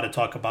don't want to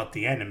talk about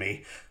the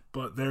enemy.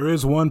 But there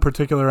is one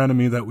particular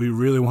enemy that we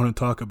really want to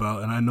talk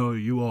about, and I know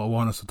you all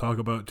want us to talk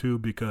about too,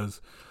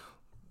 because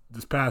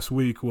this past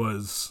week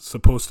was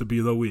supposed to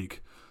be the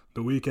week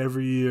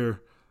every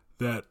year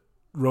that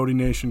Roadie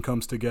Nation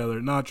comes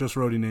together. Not just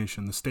Roadie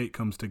Nation, the state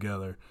comes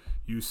together.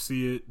 You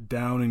see it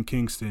down in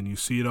Kingston. You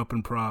see it up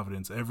in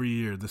Providence every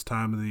year, this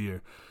time of the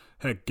year.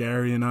 Heck,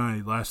 Gary and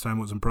I, last time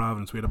it was in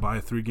Providence, we had to buy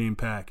a 3-game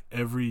pack.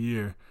 Every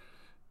year,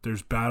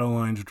 there's battle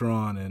lines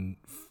drawn, and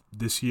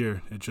this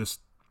year,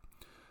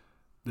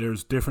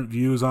 there's different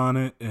views on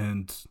it,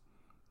 and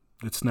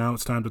it's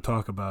time to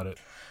talk about it.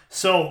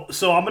 So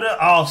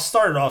I'll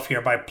start it off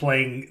here by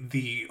playing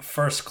the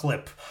first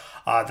clip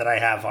that I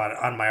have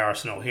on my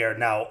arsenal here.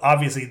 Now,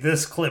 obviously,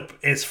 this clip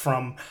is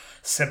from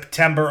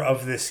September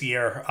of this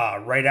year,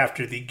 right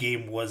after the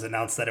game was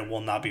announced that it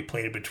will not be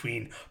played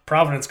between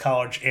Providence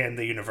College and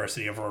the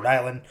University of Rhode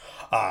Island.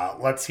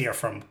 Let's hear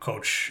from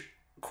Coach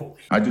Cooley.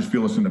 I just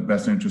feel it's in the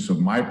best interest of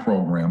my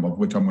program, of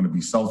which I'm going to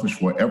be selfish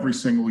for every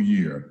single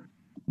year,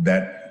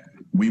 that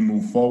we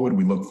move forward.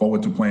 We look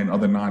forward to playing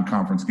other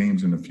non-conference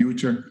games in the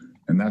future,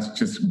 and that's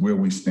just where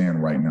we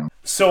stand right now.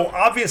 So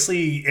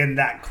obviously in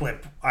that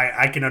clip,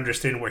 I can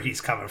understand where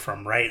he's coming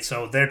from, right?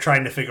 So they're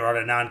trying to figure out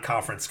a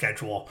non-conference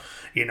schedule.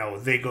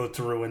 They go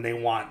through and they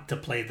want to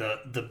play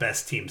the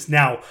best teams.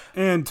 Now,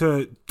 and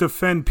to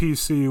defend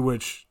PC,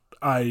 which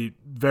I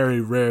very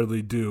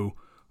rarely do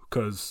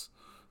because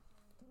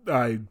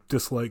I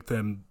dislike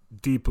them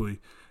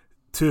deeply.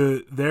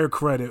 To their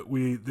credit,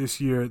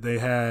 this year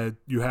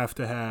you have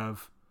to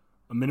have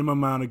a minimum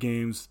amount of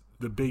games.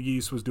 The Big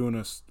East was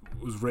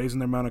raising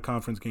their amount of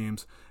conference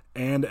games.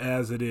 And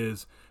as it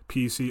is,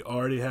 PC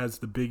already has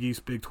the Big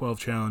East Big 12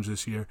 Challenge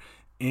this year,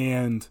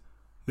 and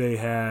they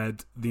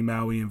had the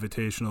Maui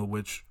Invitational,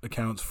 which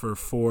accounts for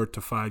 4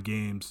 to 5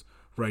 games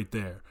right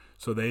there.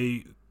 So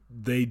they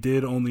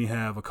did only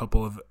have a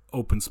couple of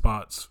open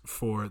spots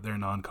for their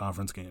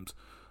non-conference games.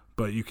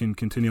 But you can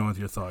continue on with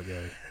your thought,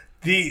 Gary.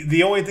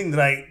 The only thing that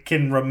I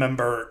can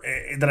remember,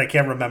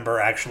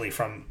 actually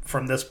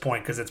from this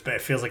point, because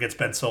it feels like it's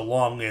been so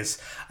long, is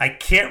I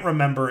can't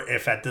remember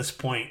if at this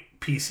point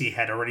PC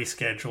had already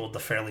scheduled the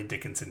Fairleigh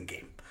Dickinson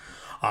game.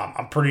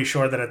 I'm pretty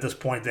sure that at this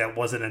point that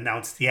wasn't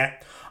announced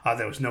yet.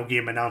 There was no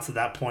game announced at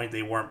that point.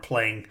 They weren't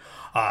playing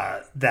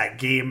that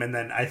game. And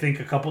then I think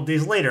a couple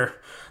days later,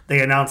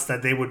 they announced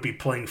that they would be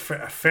playing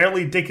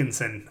Fairleigh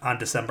Dickinson on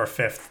December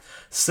 5th,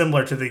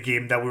 similar to the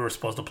game that we were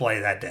supposed to play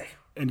that day.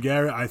 And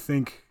Gary, I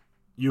think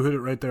you hit it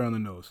right there on the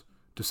nose.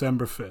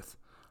 December 5th.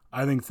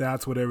 I think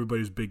that's what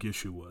everybody's big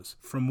issue was.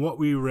 From what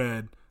we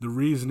read, the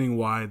reasoning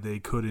why they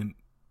couldn't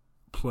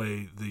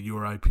play the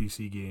URI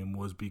PC game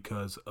was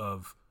because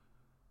of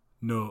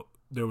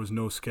there was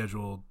no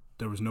schedule,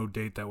 there was no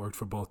date that worked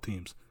for both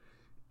teams.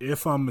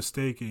 If I'm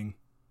mistaken,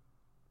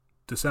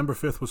 December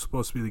 5th was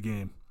supposed to be the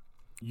game.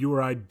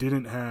 URI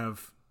didn't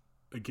have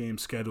a game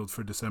scheduled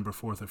for December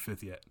 4th or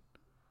 5th yet.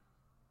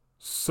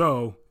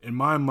 So, in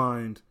my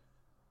mind,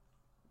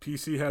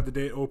 PC had the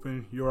date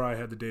open, URI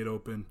had the date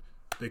open.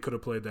 They could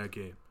have played that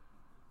game.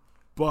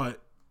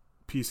 But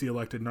PC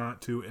elected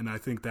not to, and I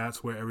think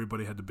that's where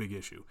everybody had the big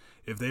issue.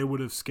 If they would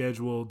have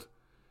scheduled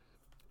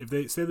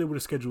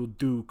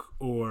Duke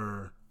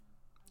or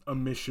a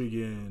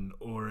Michigan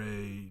or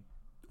a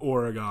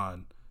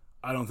Oregon,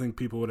 I don't think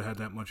people would have had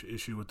that much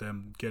issue with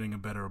them getting a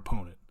better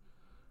opponent.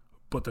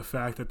 But the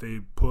fact that they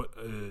put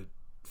a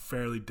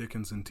Fairleigh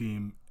Dickinson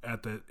team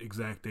at that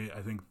exact date,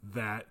 I think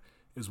that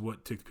is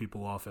what ticked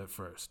people off at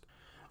first.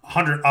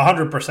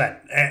 100%.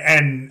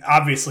 And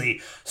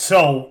obviously,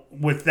 so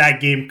with that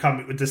game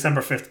coming, with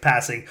December 5th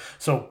passing,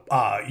 so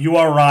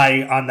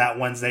URI on that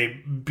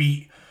Wednesday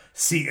beat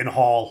Seton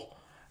Hall,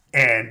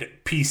 and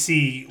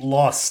PC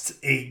lost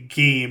a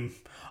game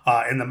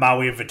in the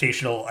Maui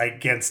Invitational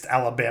against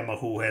Alabama,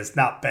 who has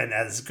not been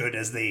as good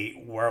as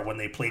they were when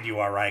they played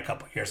URI a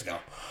couple years ago.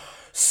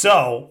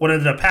 So what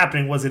ended up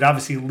happening was it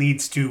obviously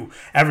leads to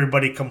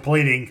everybody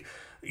complaining,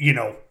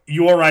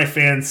 URI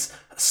fans,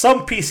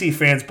 some PC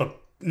fans, but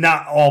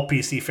not all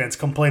PC fans,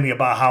 complaining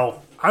about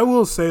how... I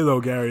will say, though,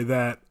 Gary,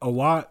 that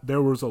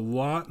obviously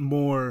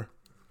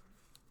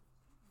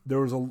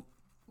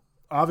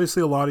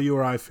a lot of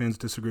URI fans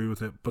disagree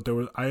with it, but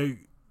the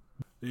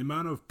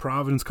amount of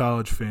Providence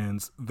College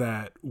fans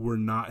that were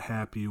not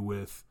happy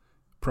with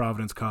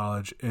Providence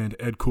College and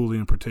Ed Cooley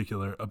in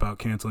particular about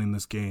canceling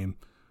this game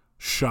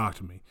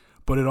shocked me.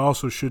 But it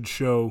also should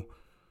show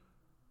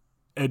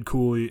Ed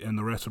Cooley and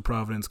the rest of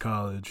Providence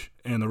College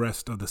and the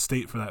rest of the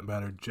state, for that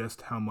matter,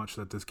 just how much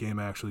that this game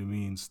actually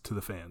means to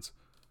the fans.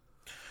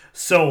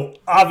 So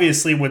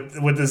obviously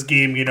with this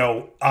game,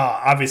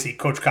 obviously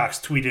Coach Cox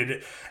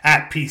tweeted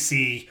at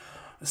PC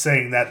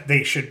saying that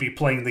they should be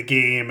playing the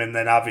game, and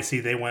then obviously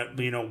they went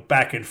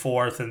back and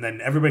forth, and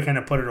then everybody kind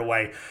of put it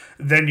away.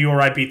 Then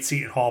URI beats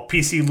Seton Hall.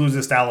 PC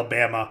loses to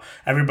Alabama.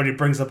 Everybody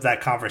brings up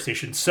that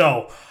conversation.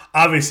 So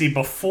obviously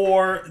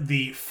before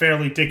the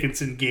Fairleigh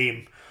Dickinson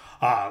game,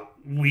 was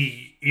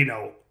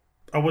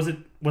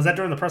that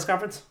during the press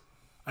conference?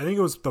 I think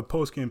it was the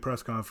post-game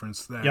press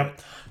conference that. Yep.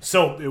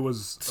 So it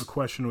was a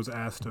question was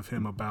asked of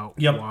him about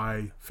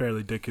why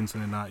Fairleigh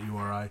Dickinson and not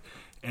URI,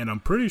 and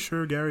I'm pretty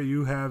sure, Gary,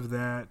 you have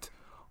that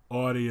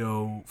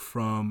audio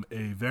from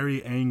a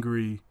very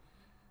angry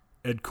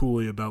Ed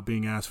Cooley about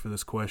being asked for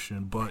this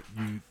question, but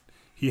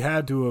he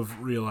had to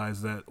have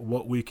realized that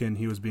what weekend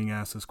he was being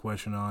asked this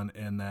question on,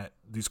 and that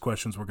these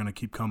questions were going to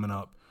keep coming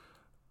up,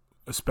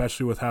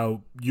 especially with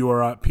how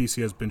URI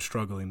PC has been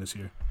struggling this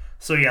year.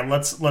 So yeah,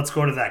 let's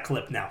go to that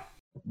clip now.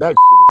 That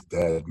shit is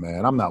dead,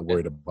 man. I'm not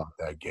worried about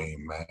that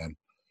game, man.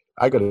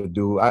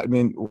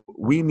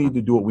 We need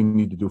to do what we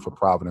need to do for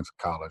Providence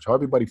College. How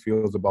everybody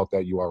feels about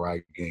that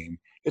URI game.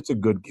 It's a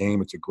good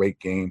game. It's a great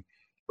game.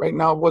 Right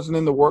now, it wasn't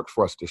in the works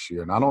for us this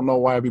year, and I don't know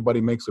why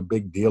everybody makes a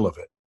big deal of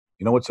it.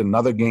 It's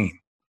another game.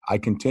 I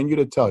continue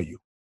to tell you,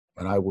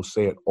 and I will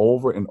say it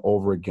over and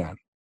over again,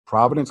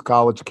 Providence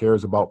College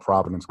cares about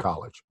Providence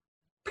College,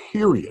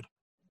 period.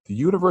 The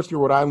University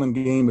of Rhode Island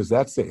game is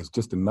that's it. It's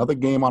just another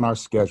game on our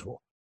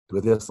schedule.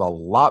 But there's a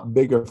lot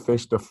bigger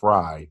fish to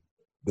fry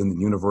than the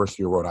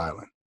University of Rhode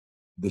Island.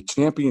 The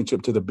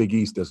championship to the Big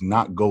East does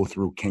not go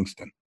through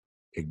Kingston.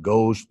 It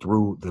goes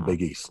through the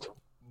Big East.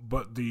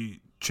 But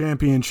the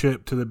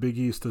championship to the Big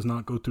East does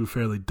not go through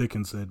Fairleigh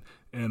Dickinson,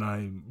 and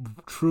I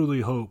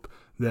truly hope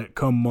that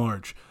come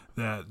March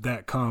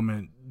that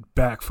comment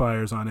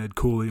backfires on Ed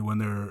Cooley when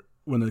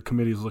the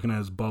committee is looking at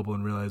his bubble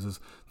and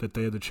realizes that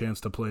they had the chance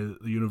to play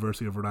the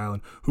University of Rhode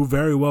Island, who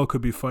very well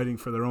could be fighting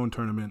for their own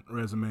tournament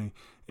resume.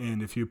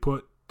 And if you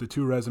put the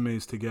two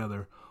resumes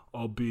together,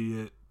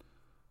 albeit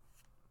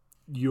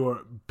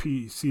your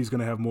PC is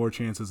going to have more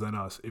chances than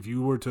us. If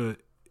you were to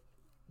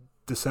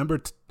December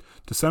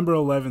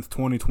 11th,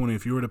 2020,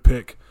 if you were to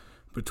pick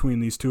between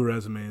these two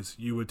resumes,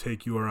 you would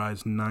take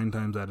URI's 9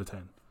 times out of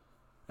 10.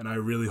 And I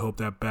really hope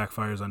that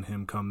backfires on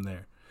him come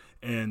there.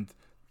 And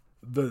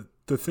the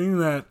thing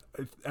that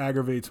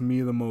aggravates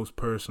me the most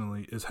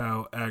personally is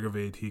how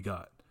aggravated he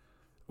got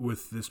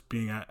with this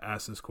being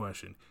asked this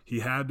question. He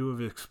had to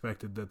have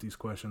expected that these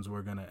questions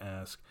were going to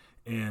ask.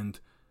 And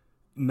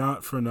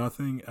not for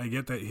nothing, I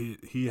get that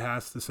he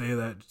has to say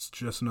that it's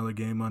just another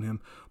game on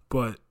him,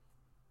 but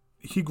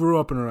he grew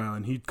up in Rhode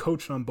Island. He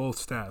coached on both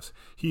staffs.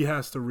 He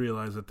has to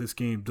realize that this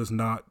game is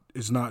not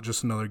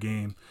just another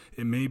game.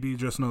 It may be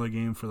just another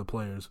game for the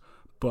players,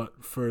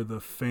 but for the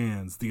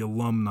fans, the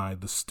alumni,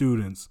 the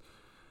students,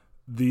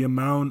 the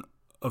amount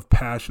of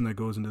passion that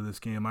goes into this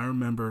game. I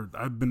remember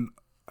I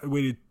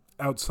waited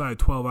outside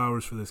 12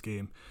 hours for this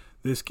game.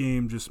 This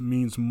game just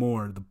means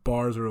more. The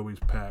bars are always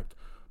packed.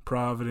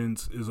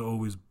 Providence is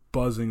always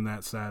buzzing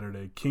that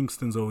Saturday.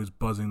 Kingston's always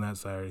buzzing that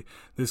Saturday.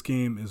 This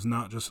game is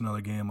not just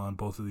another game on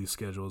both of these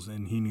schedules,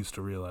 and he needs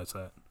to realize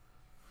that.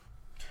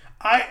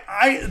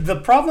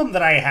 The problem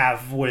that I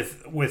have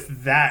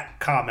with that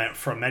comment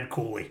from Ed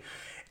Cooley,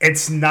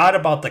 it's not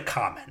about the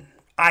comment.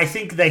 I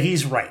think that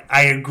he's right.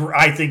 I agree.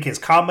 I think his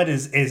comment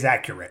is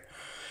accurate.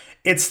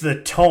 It's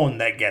the tone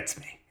that gets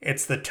me.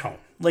 It's the tone.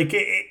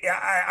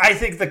 I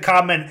think the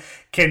comment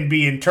can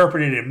be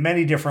interpreted in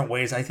many different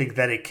ways. I think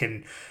that it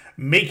can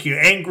make you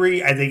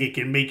angry. I think it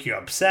can make you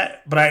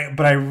upset. But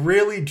I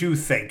really do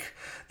think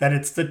that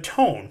it's the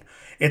tone.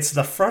 It's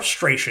the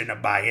frustration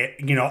by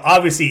it.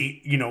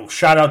 Obviously,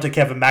 shout out to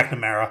Kevin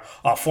McNamara,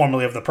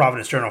 formerly of the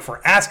Providence Journal,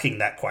 for asking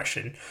that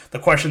question, the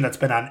question that's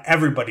been on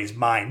everybody's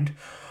mind.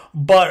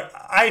 But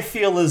I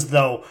feel as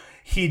though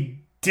he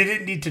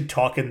didn't need to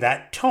talk in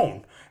that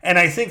tone. And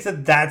I think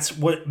that that's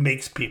what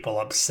makes people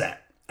upset.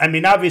 I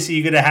mean, obviously,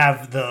 you're going to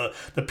have the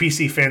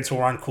PC fans who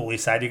are on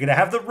Cooley's side. You're going to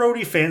have the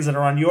Rhodey fans that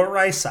are on your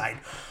right side.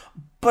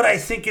 But I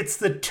think it's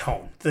the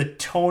tone. The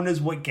tone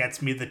is what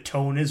gets me. The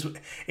tone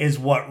is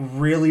what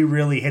really,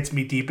 really hits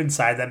me deep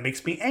inside. That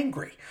makes me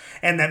angry.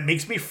 And that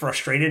makes me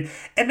frustrated.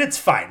 And it's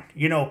fine.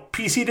 You know,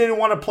 PC didn't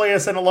want to play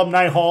us in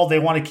Alumni Hall. They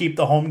want to keep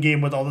the home game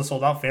with all the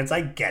sold-out fans.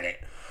 I get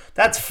it.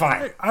 That's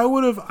fine. I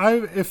would have,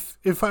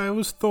 if I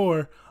was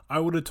Thor, I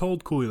would have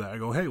told Cooley that. I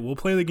go, hey, we'll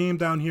play the game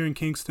down here in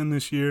Kingston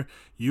this year.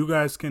 You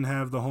guys can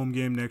have the home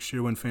game next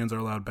year when fans are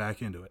allowed back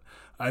into it.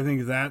 I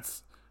think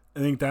that's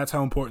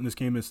how important this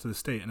game is to the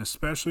state, and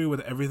especially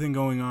with everything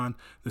going on,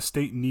 the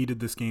state needed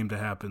this game to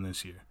happen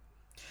this year.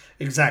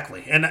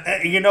 Exactly. And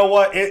you know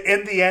what?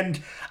 In the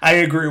end, I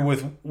agree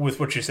with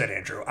what you said,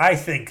 Andrew. I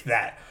think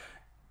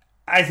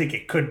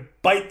it could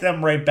bite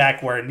them right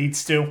back where it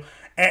needs to.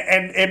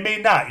 And it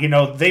may not. You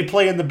know, they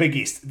play in the Big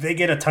East. They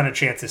get a ton of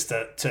chances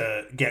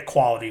to get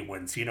quality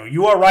wins. You know,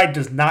 URI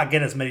does not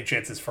get as many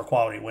chances for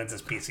quality wins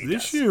as PC does.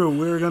 This year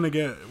we're gonna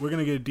get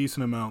a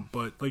decent amount,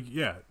 but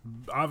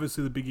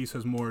obviously the Big East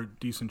has more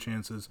decent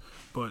chances.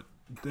 But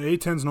the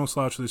A10's no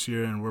slouch this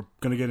year, and we're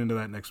gonna get into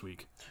that next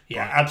week.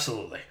 Yeah,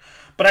 absolutely.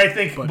 But I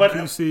think, but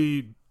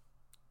PC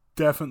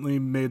definitely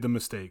made the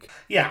mistake.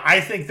 Yeah,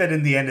 I think that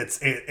in the end,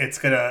 it's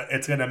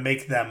gonna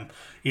make them,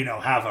 you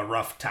know, have a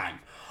rough time.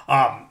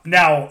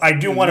 Now, I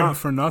do want to... Not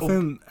for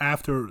nothing,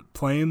 after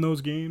playing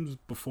those games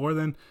before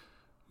then,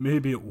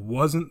 maybe it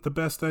wasn't the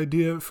best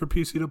idea for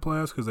PC to play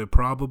us because they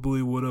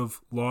probably would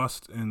have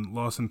lost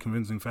in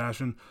convincing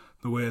fashion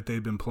the way that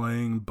they've been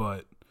playing,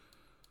 but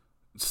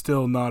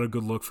still not a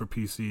good look for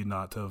PC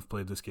not to have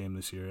played this game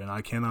this year. And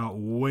I cannot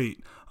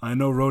wait. I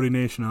know Rhodey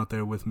Nation out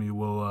there with me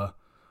will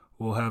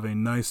have a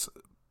nice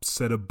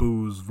set of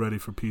booze ready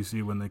for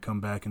PC when they come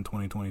back in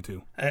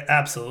 2022.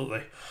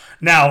 Absolutely.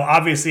 Now,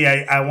 obviously,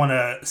 I want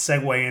to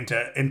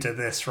segue into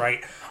this,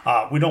 right?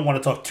 We don't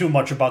want to talk too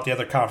much about the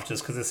other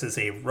conferences because this is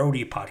a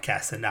Rhodey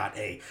podcast and not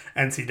a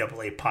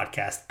NCAA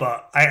podcast.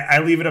 But I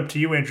leave it up to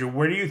you, Andrew.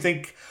 Where do you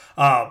think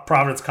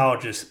Providence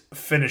College's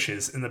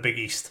finishes in the Big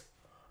East?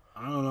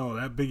 I don't know.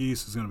 That Big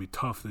East is going to be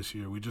tough this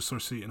year. We just saw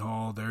Seton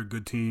Hall. They're a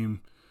good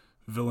team.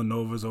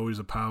 Villanova's always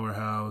a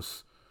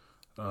powerhouse.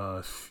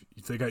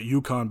 They got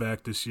UConn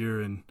back this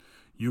year, and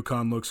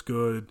UConn looks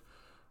good.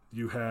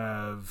 You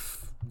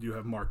have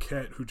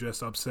Marquette, who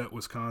just upset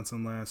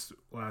Wisconsin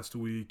last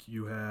week.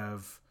 You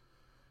have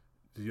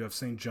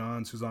St.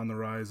 John's, who's on the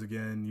rise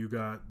again. You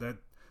got that.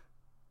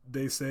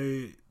 They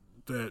say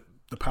that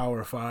the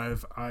Power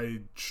Five.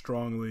 I've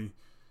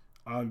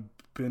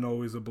been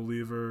always a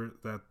believer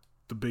that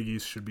the Big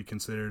East should be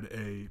considered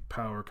a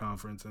power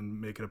conference and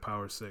make it a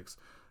Power Six.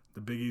 The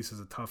Big East is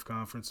a tough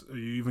conference. You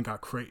even got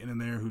Creighton in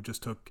there, who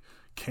just took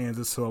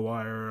Kansas to the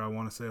wire, I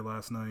want to say,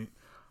 last night.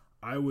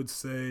 I would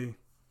say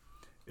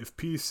if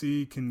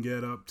PC can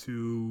get up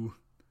to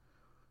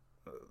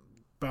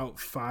about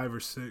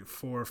 4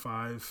 or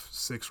 5,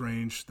 6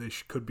 range, they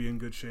could be in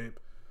good shape.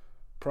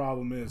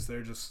 Problem is,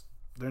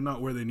 they're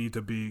not where they need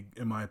to be,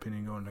 in my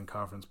opinion, going in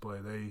conference play.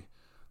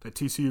 That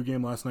TCU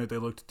game last night, they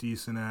looked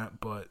decent at,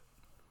 but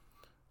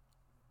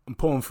I'm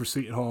pulling for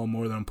Seton Hall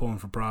more than I'm pulling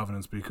for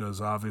Providence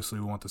because obviously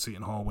we want the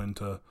Seton Hall win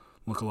to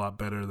look a lot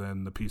better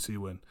than the PC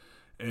win.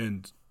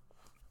 And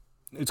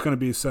it's going to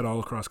be said all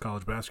across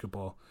college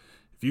basketball.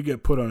 If you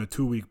get put on a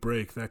 2-week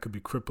break, that could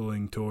be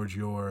crippling towards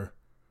your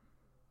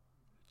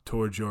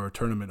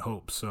tournament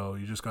hopes. So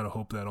you just got to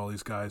hope that all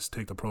these guys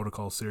take the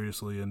protocol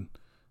seriously and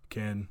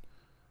can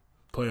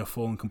play a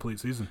full and complete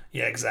season.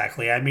 Yeah,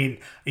 exactly. I mean,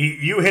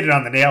 you hit it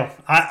on the nail.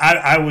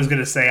 I was going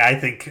to say I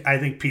think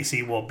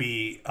PC will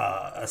be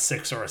a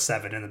 6 or a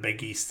 7 in the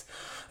Big East.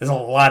 There's a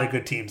lot of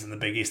good teams in the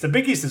Big East. The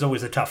Big East is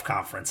always a tough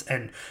conference,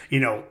 and you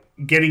know,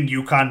 getting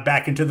UConn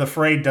back into the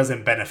fray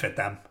doesn't benefit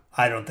them.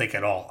 I don't think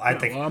at all.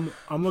 I'm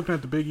looking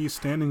at the Big East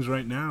standings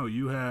right now.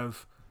 You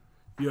have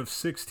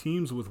 6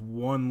 teams with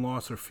 1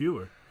 loss or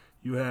fewer.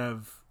 You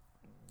have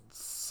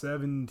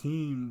 7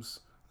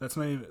 teams. That's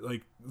not even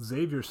like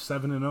Xavier's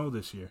 7-0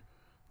 this year.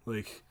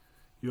 Like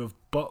you have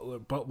Butler.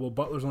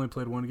 Butler's only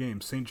played 1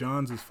 game. St.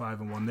 John's is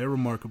 5-1. They're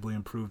remarkably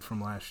improved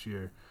from last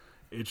year.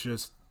 It's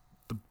just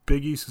the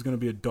Big East is going to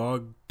be a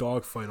dog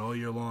fight all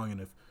year long, and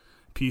if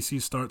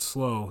PC starts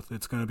slow,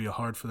 it's going to be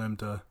hard for them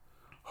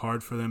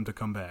to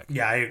come back.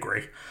 Yeah, I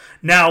agree.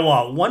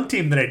 Now, one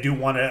team that I do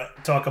want to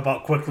talk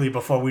about quickly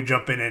before we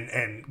jump in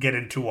and get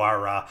into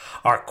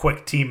our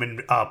quick team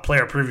and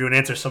player preview and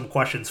answer some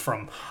questions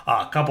from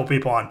a couple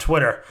people on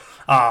Twitter.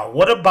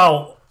 What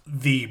about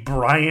the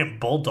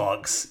Bryant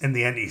Bulldogs in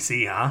the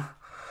NEC, huh?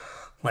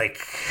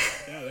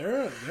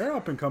 Yeah, they're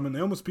up and coming. They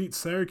almost beat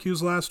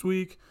Syracuse last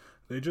week.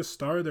 They just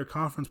started their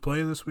conference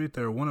play this week.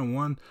 They're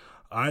 1-1.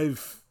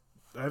 I've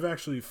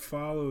actually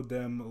followed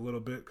them a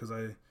little bit because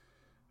I've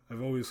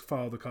always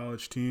followed the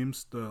college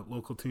teams, the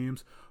local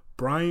teams.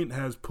 Bryant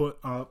has put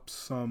up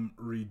some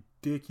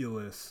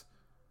ridiculous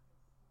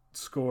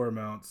score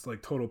amounts,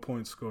 like total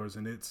point scores,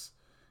 and it's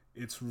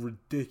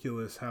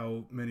ridiculous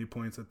how many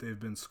points that they've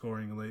been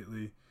scoring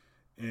lately.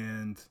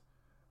 And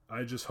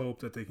I just hope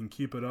that they can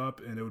keep it up,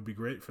 and it would be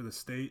great for the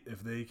state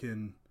if they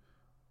can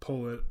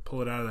pull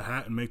it out of the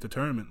hat and make the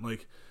tournament.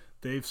 Like,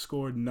 they've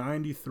scored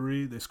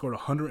 93. They scored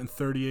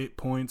 138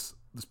 points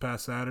this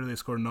past Saturday. They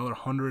scored another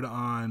 100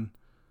 on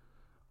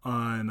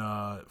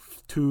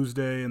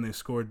Tuesday, and they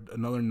scored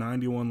another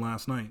 91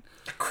 last night.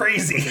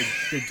 Crazy.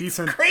 Their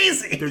defense,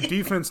 crazy. Their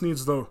defense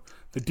needs the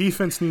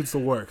defense needs the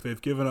work.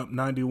 They've given up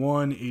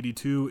 91,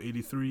 82,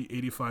 83,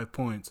 85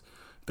 points.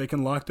 If they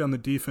can lock down the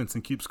defense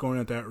and keep scoring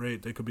at that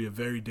rate, they could be a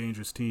very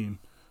dangerous team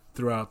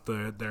throughout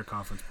their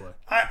conference play.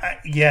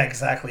 Yeah,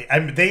 exactly. I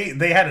mean,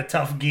 they had a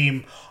tough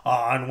game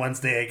on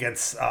Wednesday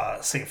against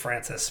St.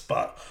 Francis,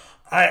 but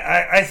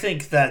I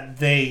think that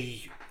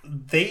they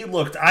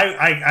looked.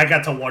 I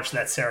got to watch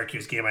that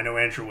Syracuse game. I know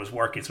Andrew was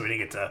working, so we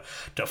didn't get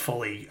to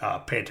fully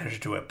pay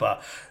attention to it.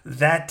 But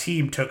that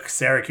team took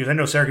Syracuse. I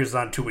know Syracuse was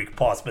on a 2-week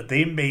pause, but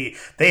they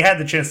had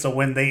the chance to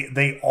win.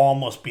 They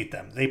almost beat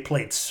them. They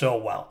played so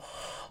well.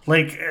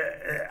 Like,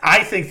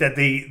 I think that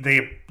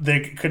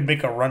they could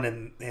make a run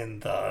in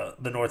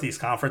the Northeast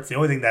Conference. The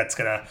only thing that's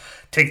gonna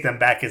take them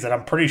back is that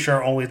I'm pretty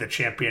sure only the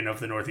champion of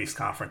the Northeast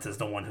Conference is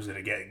the one who's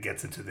gonna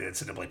gets into the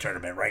NCAA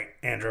tournament, right,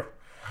 Andrew?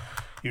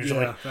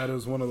 Usually, yeah, that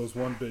is one of those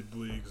one bid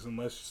leagues,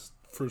 unless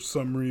for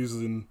some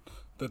reason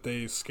that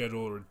they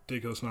schedule a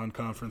ridiculous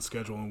non-conference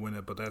schedule and win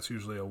it, but that's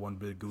usually a one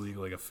big league,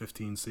 like a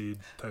 15 seed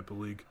type of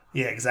league.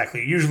 Yeah,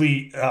 exactly.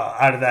 Usually,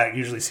 out of that,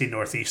 usually see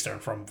Northeastern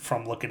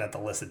from looking at the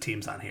list of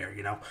teams on here,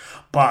 you know.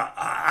 But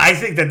I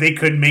think that they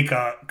could make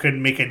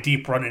a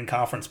deep run in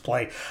conference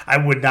play. I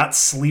would not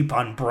sleep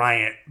on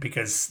Bryant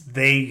because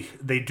they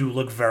do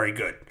look very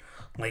good,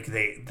 like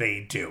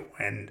they do,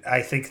 and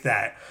I think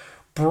that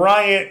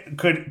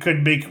Bryant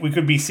we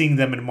could be seeing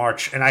them in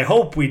March, and I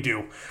hope we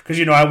do, because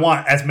I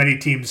want as many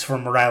teams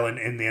from Rhode Island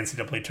in the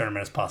NCAA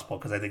tournament as possible,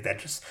 because I think that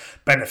just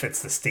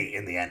benefits the state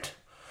in the end.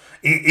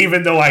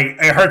 Even though it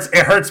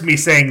hurts me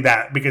saying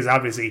that, because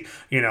obviously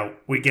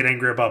we get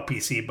angry about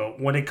PC,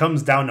 but when it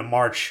comes down to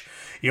March,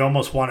 you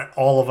almost want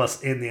all of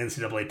us in the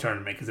NCAA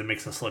tournament because it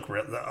makes us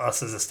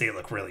us as a state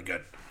look really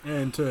good.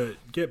 And to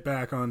get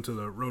back onto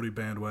the Rhody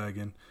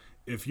bandwagon,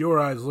 if your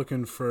eye's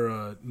looking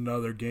for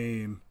another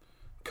game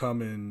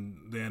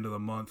coming the end of the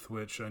month,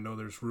 which I know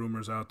there's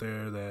rumors out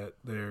there that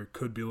there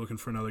could be looking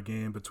for another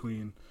game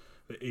between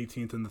the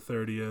 18th and the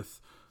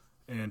 30th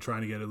and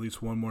trying to get at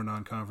least one more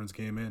non-conference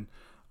game in.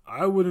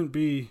 I wouldn't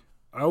be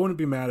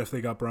mad if they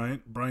got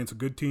Bryant. Bryant's a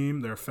good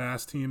team. They're a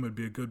fast team. It would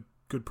be a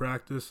good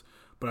practice,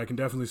 but I can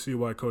definitely see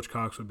why Coach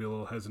Cox would be a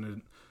little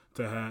hesitant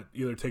to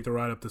either take the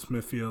ride up to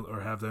Smithfield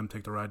or have them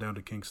take the ride down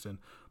to Kingston.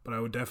 But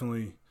I would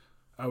definitely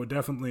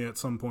at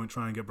some point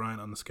try and get Bryant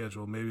on the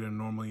schedule, maybe in a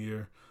normal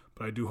year.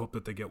 But I do hope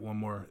that they get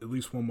at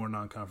least one more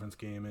non-conference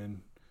game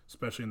in,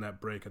 especially in that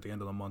break at the end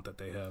of the month that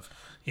they have.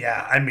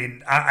 Yeah, I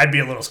mean, I'd be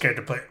a little scared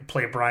to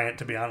play Bryant,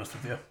 to be honest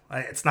with you.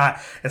 It's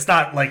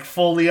not like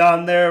fully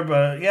on there,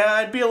 but yeah,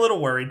 I'd be a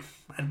little worried.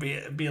 I'd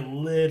be a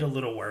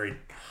little worried.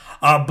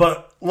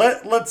 But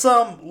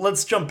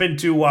let's jump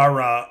into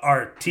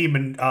our team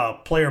and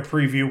player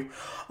preview,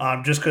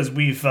 just because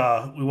we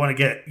want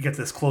to get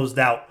this closed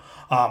out.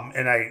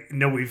 And I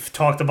know we've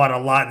talked about it a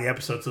lot in the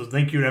episode, so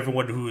thank you to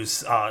everyone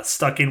who's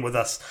stuck in with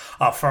us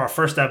for our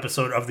first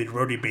episode of the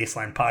Rhody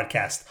Baseline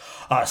podcast.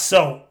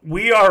 So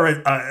we are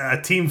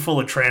a team full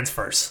of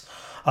transfers.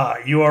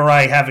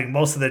 URI having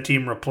most of their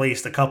team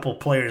replaced, a couple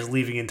players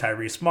leaving in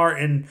Tyrese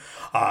Martin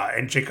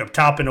and Jacob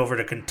Toppin over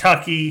to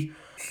Kentucky.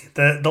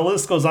 The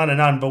list goes on and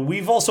on, but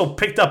we've also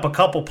picked up a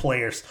couple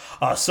players.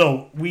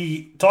 So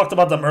we talked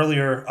about them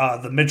earlier,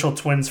 the Mitchell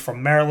twins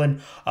from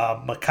Maryland,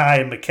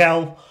 Makai and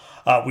Mikkel.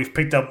 We've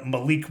picked up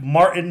Malik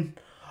Martin,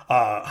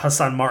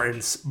 Hassan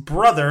Martin's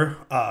brother,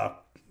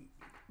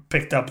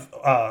 picked up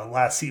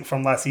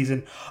from last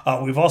season.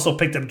 We've also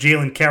picked up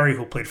Jalen Carey,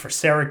 who played for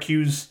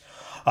Syracuse.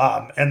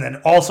 And then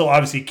also,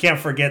 obviously, can't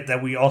forget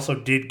that we also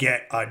did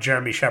get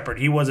Jeremy Shepard.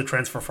 He was a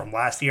transfer from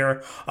last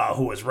year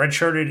who was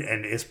redshirted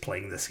and is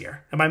playing this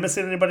year. Am I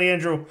missing anybody,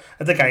 Andrew?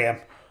 I think I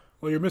am.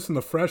 Well, you're missing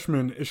the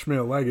freshman,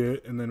 Ishmael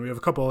Leggett, and then we have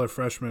a couple other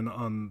freshmen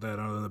on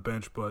the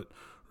bench, but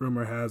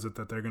rumor has it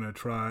that they're going to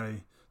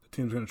try...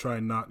 team's going to try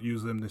and not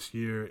use them this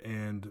year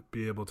and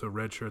be able to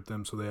redshirt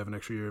them so they have an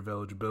extra year of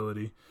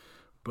eligibility.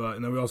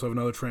 And then we also have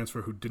another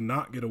transfer who did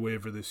not get a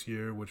waiver this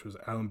year, which was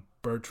Alan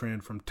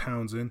Bertrand from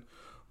Townsend.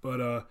 But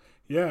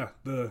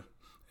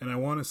and I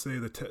want to say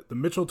the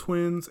Mitchell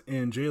twins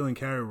and Jalen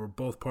Carey were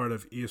both part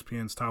of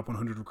ESPN's top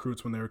 100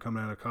 recruits when they were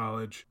coming out of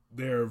college.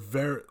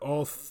 They're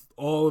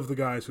all of the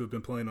guys who have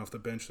been playing off the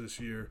bench this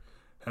year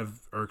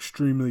are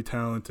extremely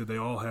talented. They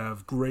all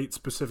have great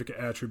specific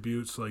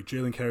attributes. Like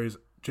Jalen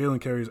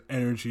Carey's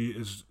energy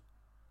is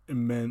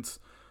immense.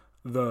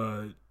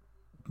 The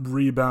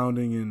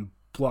rebounding and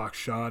block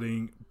shot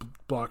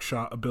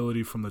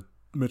ability from the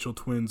Mitchell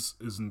twins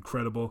is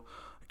incredible.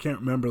 I can't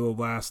remember the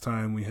last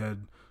time we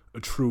had a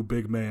true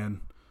big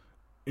man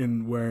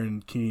in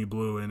wearing Keaney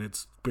blue, and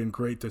it's been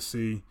great to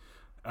see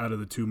out of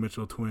the two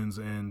Mitchell twins.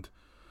 And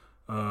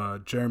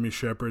Jeremy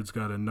Shepard's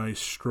got a nice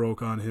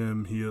stroke on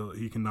him.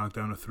 He can knock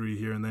down a three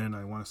here and then.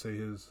 I want to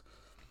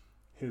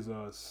say his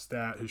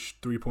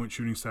 3-point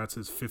shooting stats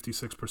is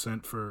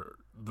 56% for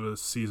the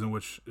season,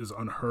 which is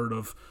unheard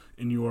of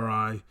in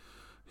URI.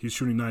 He's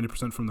shooting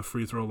 90% from the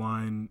free throw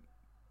line,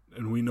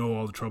 and we know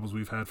all the troubles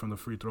we've had from the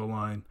free throw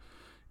line.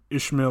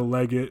 Ishmael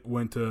Leggett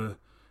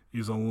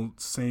he's on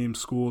the same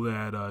school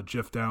that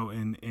Jeff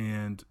Doughton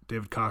and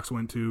David Cox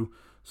went to.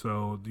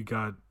 So you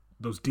got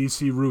those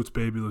DC roots,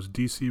 baby, those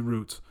DC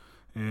roots.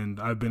 And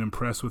I've been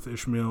impressed with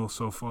Ishmael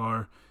so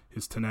far,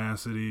 his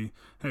tenacity.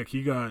 Heck,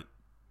 he got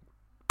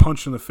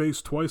punched in the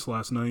face twice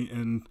last night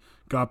and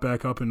got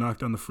back up and knocked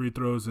down the free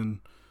throws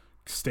and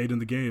stayed in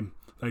the game.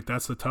 Like,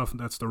 that's the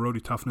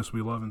roadie toughness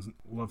we love and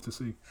love to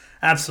see.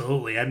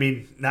 Absolutely. I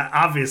mean,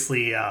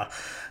 obviously,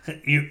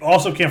 you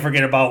also can't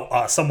forget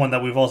about someone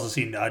that we've also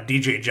seen,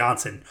 DJ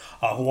Johnson,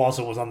 who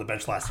also was on the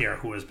bench last year,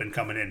 who has been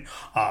coming in,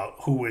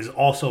 who is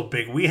also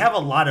big. We have a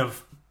lot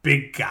of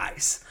big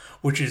guys,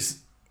 which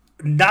is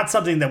not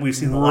something that we've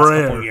seen in the last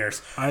couple of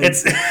years. I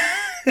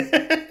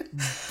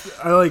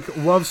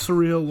love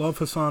Surreal, love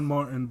Hassan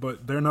Martin,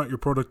 but they're not your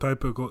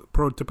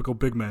prototypical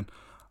big men.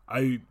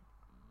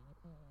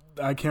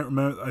 I can't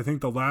remember. I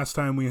think the last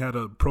time we had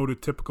a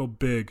prototypical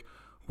big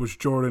was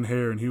Jordan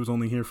Hare, and he was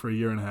only here for a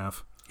year and a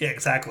half. Yeah,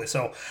 exactly.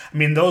 So, I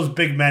mean, those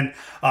big men,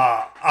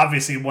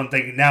 obviously one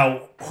thing.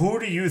 Now, who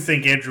do you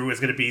think, Andrew, is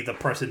going to be the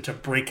person to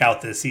break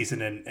out this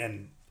season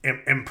and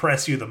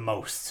impress you the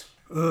most?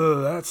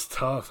 That's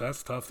tough.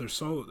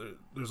 There's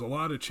a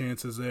lot of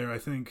chances there. I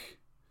think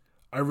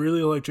I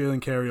really like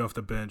Jalen Carey off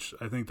the bench.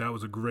 I think that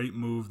was a great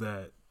move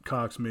that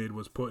Cox made,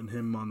 was putting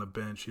him on the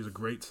bench. He's a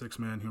great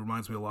six-man. He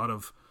reminds me a lot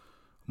of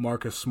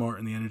Marcus Smart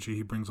and the energy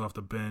he brings off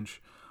the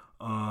bench.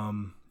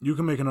 You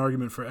can make an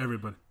argument for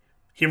everybody.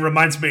 He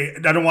reminds me.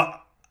 I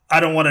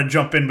don't want to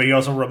jump in, but he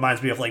also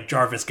reminds me of like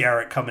Jarvis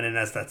Garrett coming in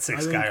as that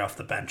sixth guy off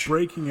the bench.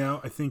 Breaking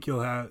out, I think you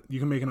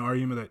can make an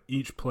argument that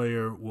each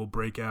player will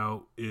break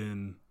out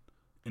in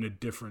a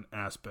different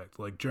aspect.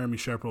 Like Jeremy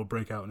Shepard will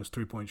break out in his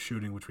 3-point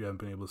shooting, which we haven't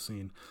been able to see.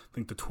 I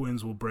think the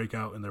Twins will break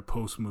out in their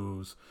post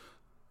moves.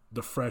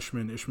 The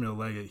freshman Ishmael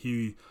Leggett,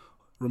 he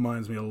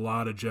reminds me a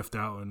lot of Jeff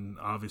Doughton,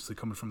 obviously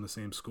coming from the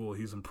same school.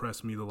 He's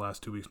impressed me the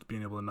last 2 weeks,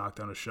 being able to knock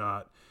down a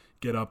shot,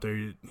 get up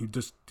there.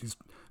 He's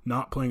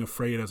not playing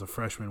afraid as a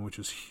freshman, which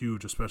is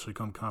huge, especially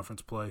come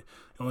conference play.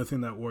 The only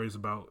thing that worries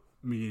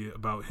me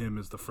about him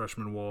is the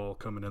freshman wall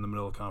coming in the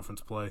middle of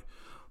conference play.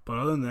 But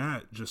other than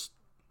that, just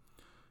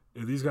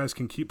if these guys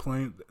can keep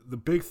playing, the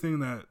big thing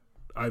that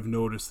I've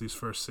noticed these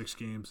first 6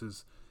 games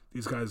is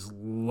these guys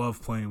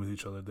love playing with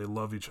each other. They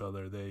love each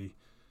other. They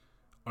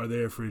are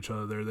there for each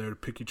other. They're there to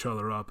pick each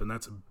other up, and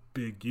that's a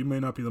big. You may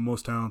not be the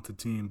most talented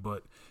team,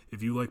 but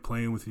if you like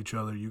playing with each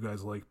other, you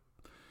guys like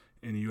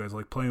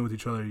playing with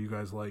each other. You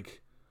guys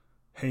like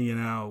hanging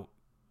out,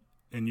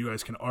 and you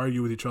guys can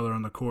argue with each other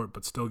on the court,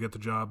 but still get the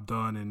job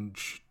done and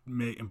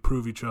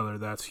improve each other.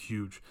 That's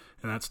huge,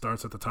 and that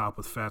starts at the top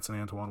with Fats and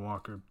Antoine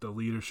Walker. The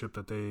leadership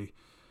that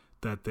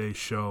they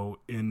show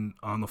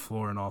on the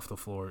floor and off the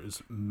floor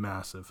is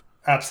massive.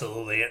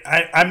 Absolutely.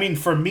 I mean,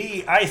 for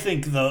me, I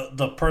think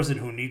the person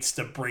who needs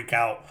to break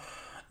out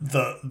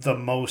the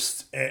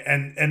most,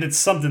 and it's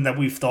something that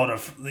we've thought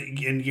of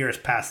in years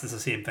past, is the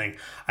same thing.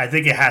 I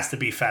think it has to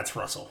be Fats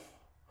Russell.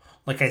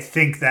 Like, I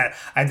think that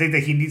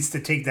he needs to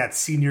take that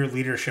senior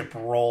leadership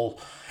role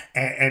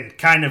and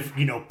kind of,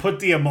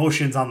 put the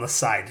emotions on the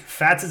side.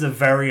 Fats is a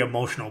very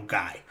emotional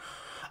guy.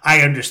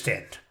 I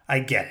understand. I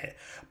get it.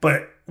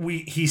 But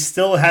he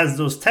still has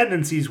those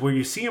tendencies where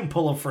you see him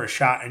pull up for a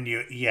shot and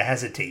you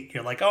hesitate.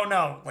 You're like, oh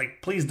no,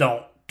 like, please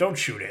don't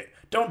shoot it.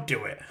 Don't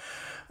do it.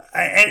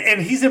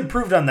 And he's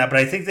improved on that, but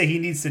I think that he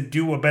needs to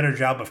do a better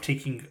job of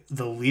taking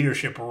the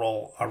leadership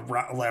role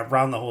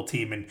around the whole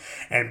team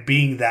and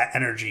being that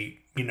energy,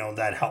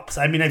 that helps.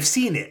 I mean, I've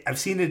seen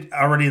it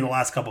already in the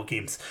last couple of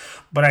games,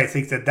 but I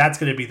think that that's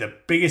going to be the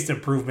biggest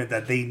improvement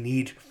that they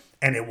need,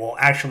 and it will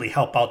actually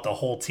help out the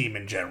whole team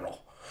in general.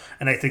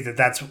 And I think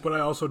that's... But I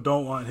also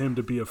don't want him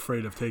to be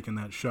afraid of taking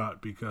that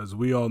shot, because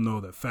we all know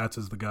that Fats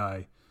is the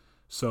guy.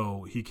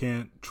 So he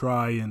can't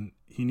try, and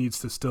he needs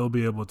to still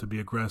be able to be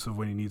aggressive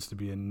when he needs to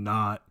be and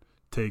not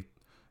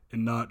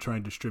try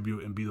and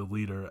distribute and be the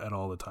leader at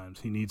all the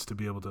times. He needs to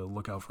be able to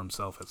look out for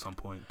himself at some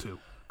point too,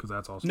 because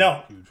that's also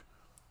huge.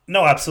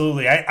 No,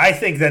 absolutely. I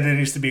think that it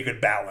needs to be a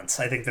good balance.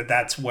 I think that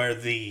that's where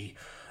the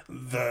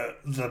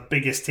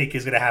biggest take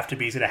is going to have to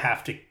be. He's going to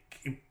have to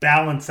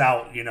balance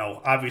out,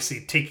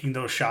 obviously taking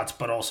those shots,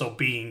 but also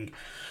being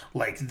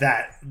like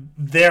that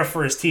there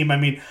for his team. I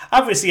mean,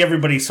 obviously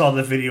everybody saw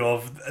the video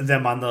of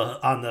them on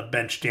the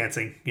bench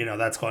dancing.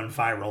 That's going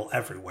viral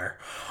everywhere.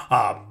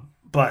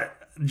 But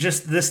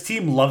just this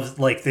team loves,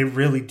 like, they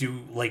really do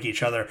like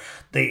each other.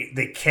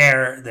 They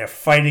care. They're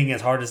fighting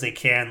as hard as they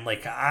can.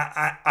 Like,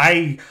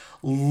 I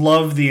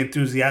love the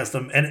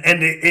enthusiasm, and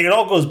it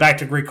all goes back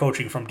to great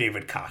coaching from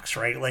David Cox,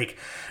 right? Like,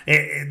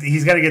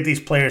 he's got to get these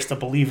players to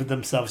believe in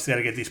themselves. He's got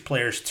to get these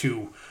players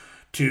to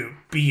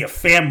be a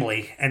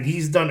family, and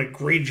he's done a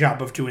great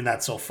job of doing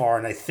that so far,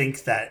 and I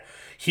think that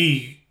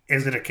he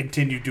is going to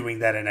continue doing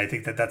that, and I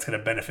think that that's going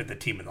to benefit the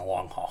team in the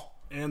long haul.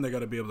 And they got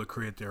to be able to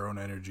create their own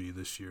energy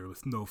this year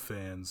with no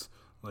fans.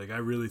 Like, I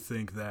really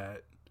think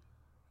that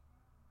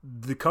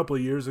the couple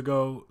of years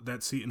ago,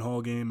 that Seton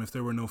Hall game, if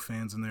there were no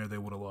fans in there, they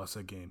would have lost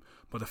that game.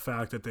 But the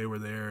fact that they were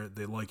there,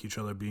 they like each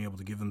other, being able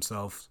to give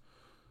themselves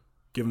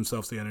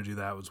the energy,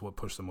 that was what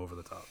pushed them over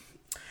the top.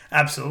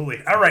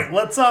 Absolutely. All right,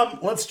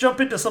 let's jump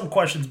into some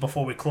questions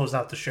before we close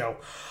out the show.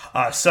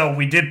 So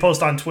we did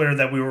post on Twitter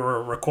that we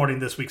were recording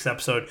this week's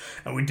episode,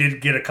 and we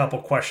did get a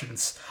couple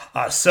questions.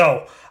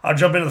 So I'll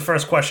jump into the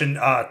first question.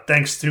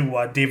 Thanks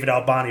to David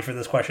Albani for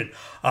this question.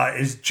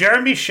 Is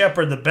Jeremy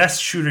Shepard the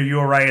best shooter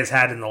URI has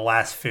had in the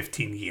last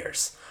 15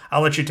 years?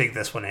 I'll let you take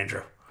this one,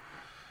 Andrew.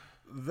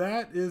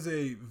 That is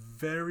a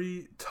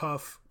very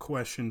tough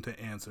question to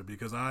answer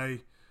because I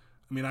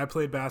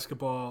played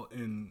basketball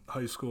in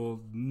high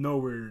school,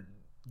 nowhere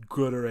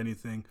good or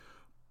anything,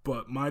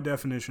 but my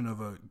definition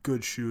of a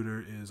good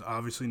shooter is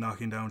obviously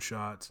knocking down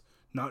shots,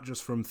 not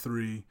just from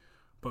three,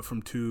 but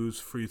from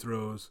twos, free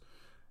throws,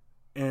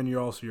 and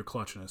your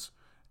clutchness.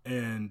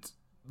 And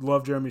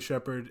love Jeremy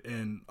Shepard,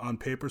 and on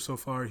paper so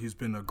far, he's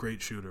been a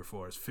great shooter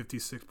for us.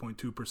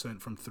 56.2%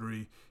 from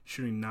three,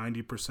 shooting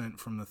 90%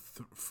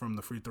 from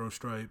the free throw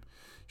stripe,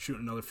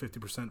 shooting another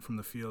 50% from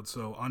the field.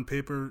 So on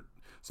paper,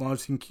 as long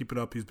as he can keep it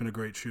up, he's been a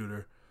great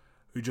shooter.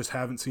 We just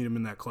haven't seen him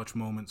in that clutch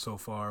moment so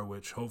far,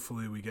 which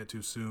hopefully we get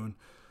to soon.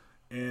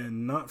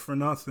 And not for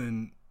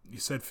nothing, you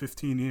said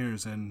 15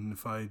 years, and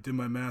if I did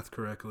my math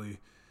correctly,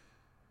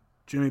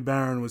 Jimmy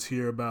Barron was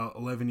here about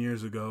 11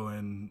 years ago,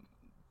 and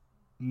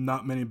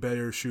not many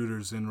better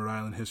shooters in Rhode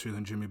Island history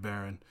than Jimmy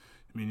Barron.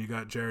 I mean, you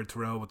got Jared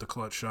Terrell with the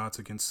clutch shots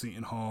against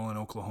Seton Hall in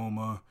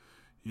Oklahoma.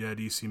 You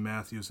had E.C.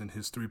 Matthews and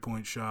his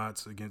three-point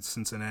shots against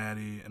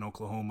Cincinnati and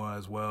Oklahoma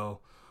as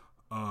well.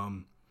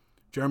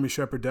 Jeremy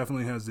Shepard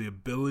definitely has the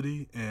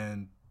ability,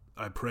 and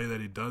I pray that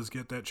he does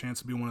get that chance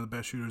to be one of the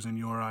best shooters in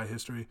URI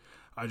history.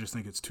 I just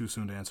think it's too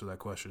soon to answer that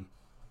question.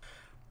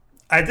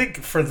 I think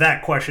for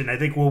that question, I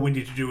think what we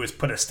need to do is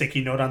put a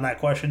sticky note on that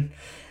question,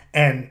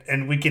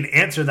 and we can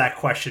answer that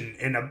question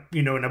in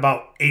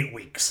about 8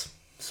 weeks,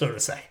 so to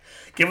say.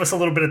 Give us a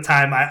little bit of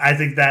time. I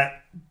think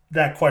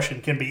that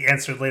question can be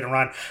answered later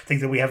on. I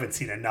think that we haven't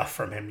seen enough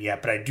from him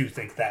yet, but I do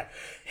think that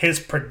his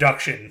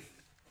production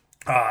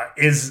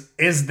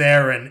is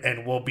there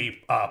and will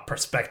be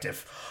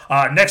perspective.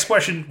 Next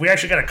question, we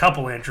actually got a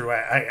couple, Andrew.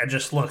 I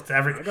just looked.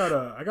 I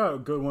got a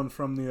good one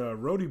from the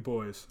Roadie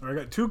Boys. Or I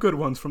got two good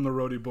ones from the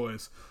Roadie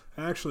Boys.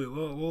 Actually,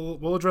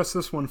 we'll address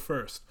this one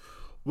first.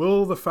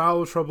 Will the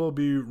foul trouble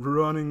be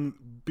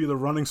the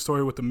running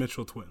story with the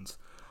Mitchell twins?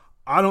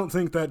 I don't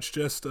think that's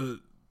just a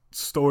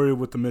story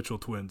with the Mitchell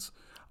twins.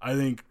 I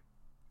think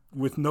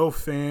with no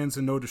fans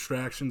and no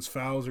distractions,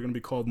 fouls are going to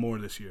be called more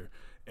this year.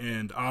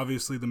 And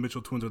obviously the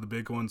Mitchell twins are the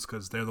big ones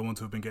because they're the ones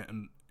who have been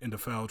getting into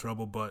foul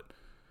trouble. But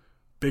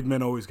big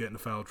men always get into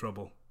foul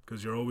trouble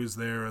because you're always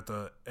there at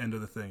the end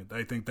of the thing.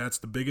 I think that's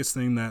the biggest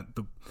thing that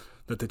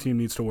the team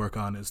needs to work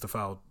on is the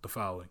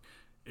fouling.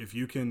 If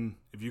you can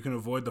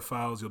avoid the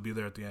fouls, you'll be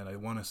there at the end. I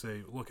want to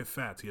say, look at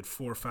Fats. He had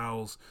 4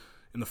 fouls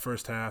in the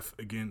first half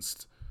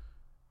against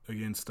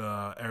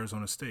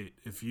Arizona State.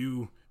 If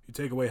you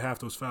take away half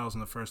those fouls in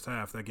the first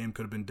half, that game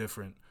could have been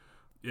different.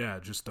 Yeah,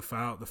 just the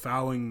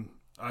fouling.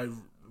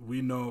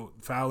 We know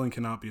fouling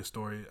cannot be a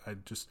story.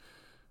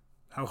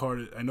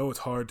 I know it's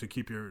hard to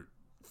keep your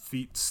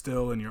feet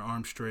still and your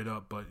arms straight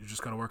up, but you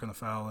just got to work on the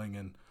fouling,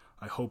 and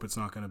I hope it's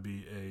not going to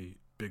be a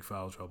big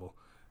foul trouble.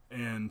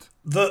 And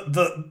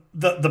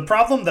the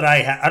problem that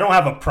I don't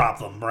have a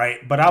problem,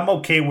 right? But I'm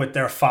okay with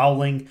their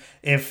fouling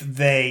if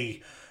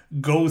they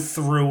go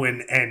through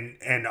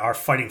and are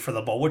fighting for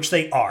the ball, which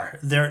they are.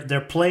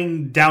 They're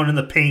playing down in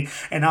the paint,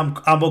 and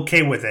I'm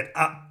okay with it.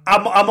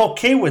 I'm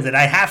okay with it.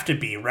 I have to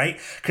be, right?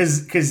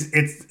 Because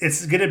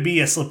it's going to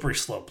be a slippery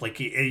slope. Like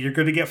you're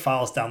going to get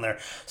fouls down there.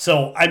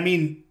 So I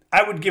mean,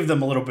 I would give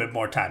them a little bit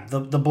more time.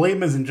 The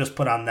blame isn't just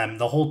put on them.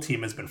 The whole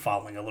team has been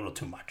fouling a little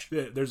too much.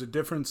 Yeah, there's a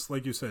difference,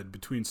 like you said,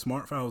 between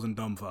smart fouls and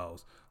dumb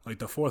fouls. Like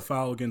the 4th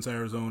foul against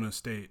Arizona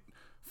State,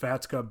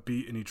 Fats got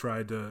beat and he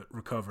tried to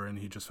recover and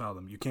he just fouled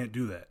him. You can't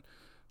do that.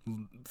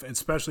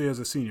 Especially as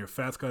a senior,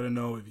 Fats got to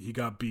know if he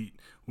got beat,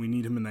 we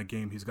need him in that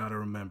game. He's got to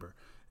remember.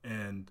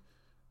 And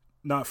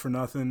not for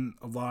nothing,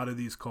 a lot of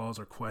these calls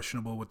are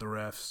questionable with the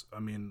refs.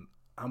 I mean,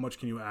 how much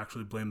can you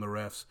actually blame the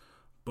refs?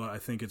 But I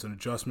think it's an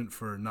adjustment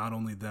for not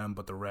only them,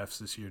 but the refs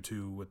this year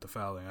too with the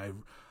fouling. I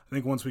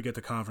think once we get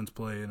to conference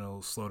play and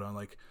it'll slow down.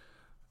 Like,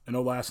 I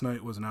know last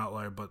night was an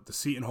outlier, but the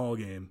Seton Hall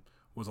game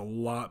was a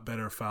lot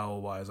better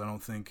foul-wise.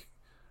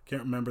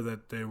 Can't remember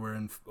that they were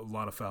in a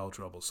lot of foul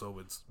trouble. So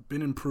it's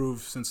been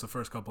improved since the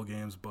first couple of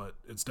games, but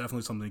it's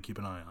definitely something to keep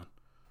an eye on.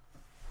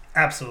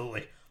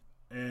 Absolutely.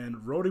 And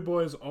Roadie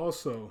Boys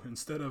also,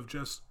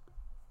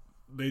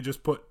 they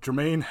just put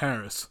Jermaine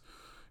Harris.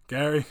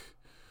 Gary?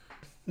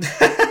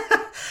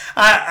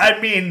 I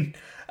mean,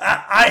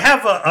 I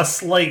have a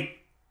slight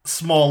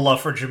small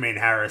love for Jermaine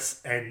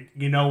Harris, and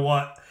you know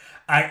what?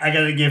 I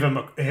got to give him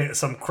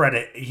some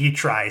credit. He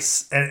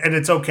tries, and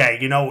it's okay.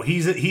 You know,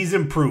 he's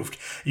improved.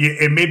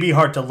 It may be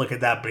hard to look at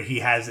that, but he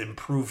has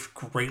improved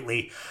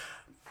greatly.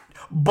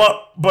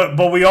 But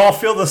we all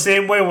feel the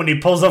same way when he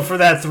pulls up for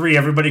that three.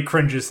 Everybody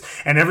cringes,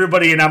 and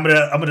everybody, and I'm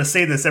gonna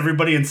say this.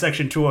 Everybody in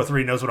section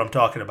 203 knows what I'm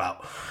talking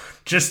about.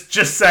 Just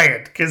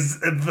saying, because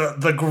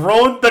the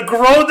groan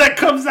that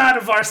comes out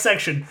of our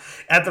section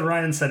at the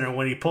Ryan Center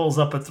when he pulls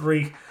up a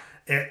three,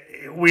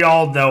 we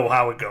all know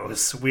how it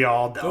goes. We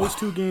all know. Those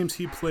two games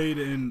he played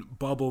in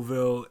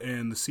Bubbleville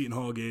and the Seton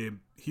Hall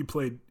game, he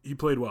played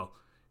well.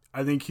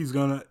 I think he's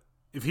gonna,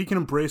 if he can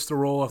embrace the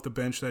role off the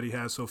bench that he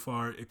has so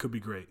far, it could be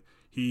great.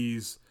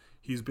 He's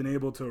been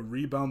able to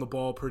rebound the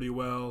ball pretty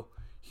well.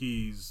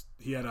 I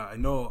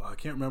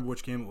can't remember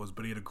which game it was,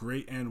 but he had a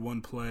great and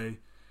one play.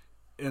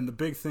 And the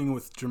big thing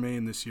with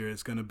Jermaine this year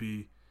is gonna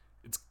be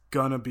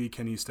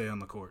can he stay on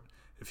the court?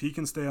 If he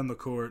can stay on the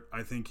court,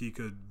 I think he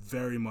could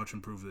very much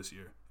improve this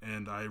year.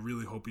 And I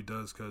really hope he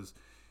does, because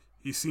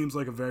he seems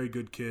like a very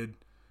good kid,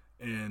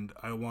 and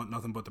I want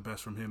nothing but the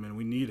best from him, and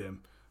we need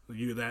him.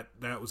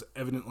 That was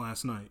evident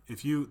last night.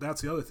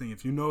 That's the other thing.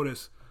 If you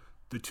notice,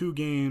 the two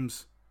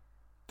games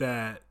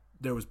that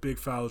there was big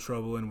foul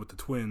trouble in with the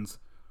Twins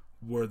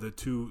were the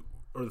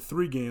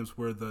three games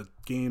were the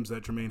games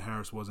that Jermaine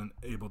Harris wasn't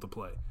able to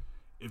play.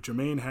 If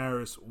Jermaine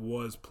Harris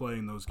was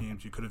playing those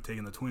games, you could have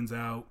taken the Twins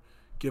out,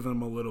 given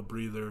them a little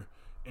breather,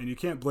 and you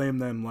can't blame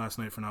them last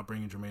night for not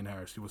bringing Jermaine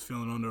Harris. He was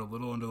feeling a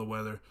little under the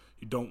weather.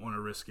 You don't want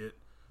to risk it.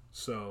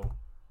 So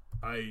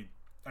I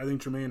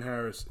think Jermaine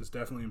Harris is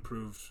definitely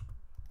improved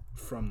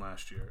from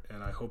last year,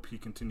 and I hope he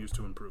continues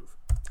to improve.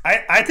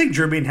 I think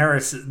Jermaine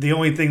Harris, the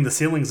only thing, the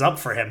ceiling's up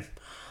for him.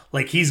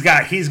 Like he's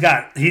got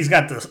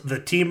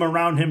the team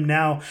around him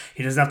now.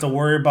 He doesn't have to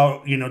worry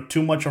about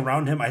too much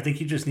around him. I think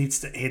he just needs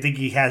to. I think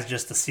he has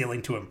just the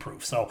ceiling to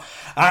improve. So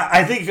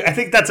I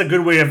think that's a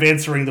good way of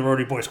answering the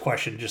Roadie Boys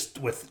question, just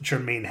with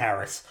Jermaine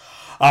Harris.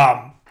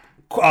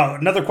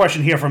 Another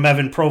question here from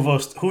Evan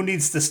Provost: who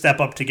needs to step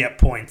up to get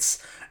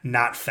points,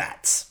 not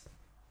Fats?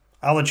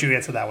 I'll let you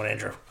answer that one,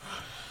 Andrew.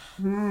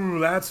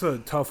 That's a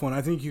tough one.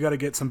 I think you got to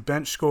get some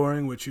bench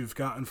scoring, which you've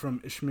gotten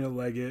from Ishmael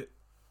Leggett.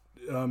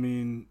 I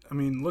mean,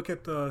 look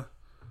at the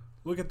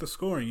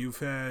scoring. You've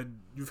had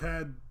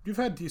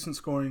decent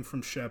scoring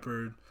from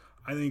Shepherd.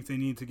 I think they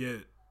need to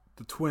get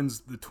the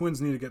Twins. The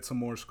Twins need to get some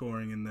more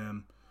scoring in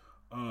them.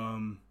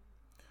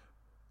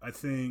 I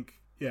think,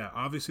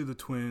 obviously the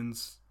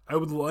Twins. I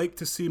would like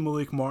to see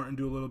Malik Martin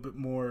do a little bit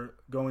more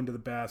going to the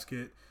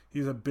basket.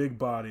 He's a big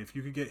body. If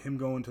you could get him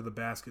going to the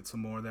basket some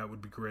more, that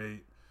would be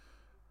great.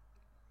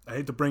 I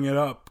hate to bring it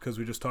up because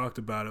we just talked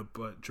about it,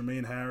 but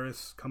Jermaine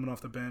Harris coming off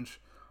the bench.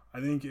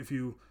 I think if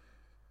you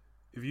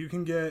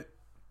can get,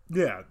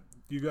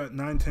 you got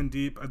 9-10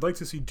 deep. I'd like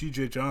to see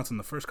DJ Johnson.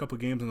 The first couple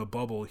games in the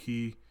bubble,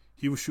 he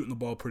was shooting the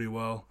ball pretty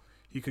well.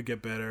 He could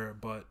get better,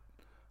 but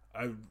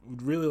I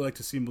would really like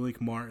to see Malik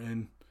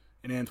Martin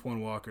and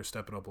Antoine Walker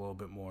step it up a little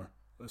bit more,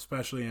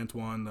 especially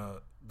Antoine,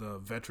 the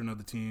veteran of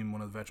the team,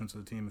 one of the veterans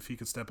of the team. If he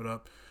could step it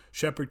up,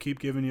 Shepherd keep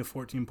giving you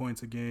 14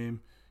 points a game,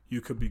 you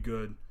could be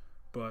good.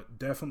 But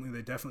they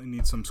definitely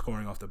need some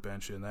scoring off the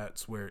bench, and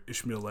that's where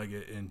Ishmael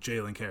Leggett and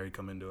Jalen Carey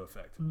come into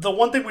effect. The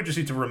one thing we just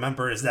need to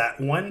remember is that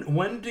when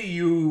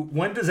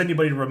does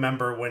anybody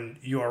remember when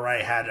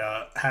URI had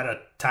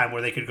a time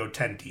where they could go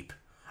 10 deep?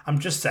 I'm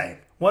just saying.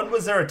 When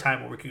was there a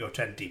time where we could go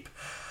 10 deep?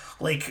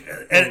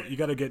 You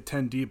got to get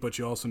 10 deep, but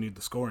you also need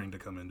the scoring to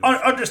come into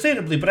it.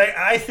 Understandably, but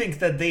I think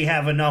that they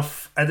have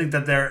enough. I think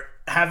that they're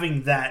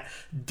having that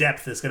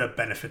depth is going to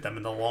benefit them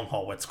in the long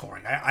haul with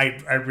scoring.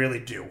 I really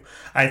do.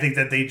 I think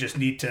that they just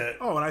need to.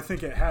 Oh, and I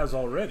think it has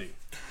already.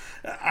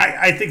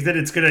 I think that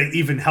it's going to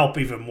even help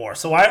even more.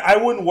 So I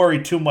wouldn't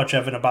worry too much,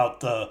 Evan, about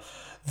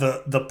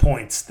the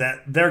points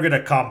that they're going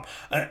to come.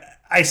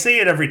 I say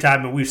it every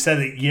time, and we've said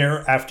it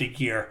year after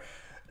year.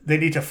 They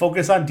need to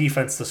focus on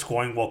defense. The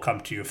scoring will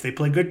come to you. If they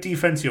play good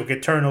defense, you'll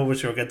get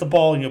turnovers, you'll get the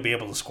ball, and you'll be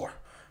able to score.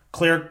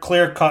 Clear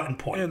cut and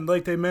point. And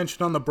like they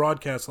mentioned on the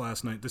broadcast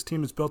last night, this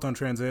team is built on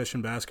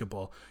transition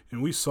basketball,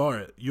 and we saw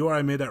it.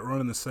 URI made that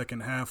run in the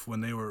second half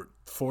when they were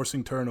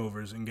forcing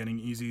turnovers and getting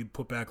easy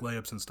putback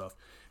layups and stuff.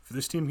 If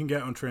this team can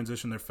get on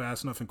transition, they're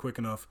fast enough and quick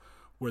enough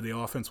where the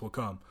offense will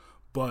come.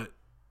 But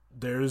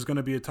there is going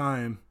to be a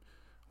time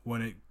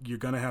when you're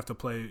going to have to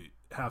play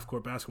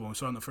half-court basketball. We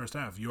saw it in the first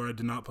half. URI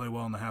did not play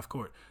well in the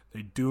half-court.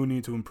 They do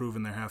need to improve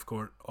in their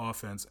half-court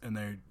offense, and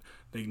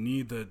they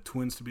need the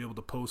Twins to be able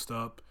to post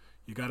up.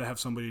 You got to have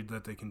somebody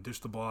that they can dish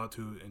the ball out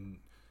to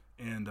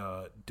and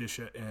dish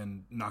it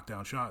and knock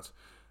down shots.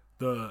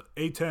 The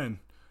A-10,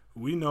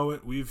 we know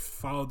it. We've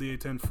followed the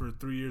A-10 for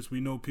 3 years. We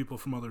know people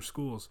from other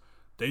schools.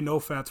 They know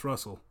Fats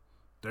Russell.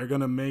 They're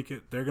going to make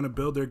it. They're going to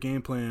build their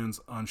game plans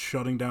on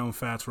shutting down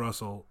Fats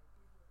Russell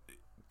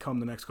come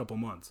the next couple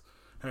months.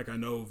 Heck, I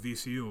know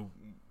VCU.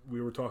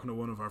 We were talking to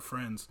one of our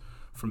friends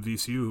from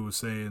VCU who was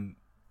saying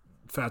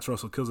Fats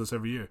Russell kills us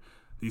every year.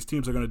 These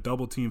teams are going to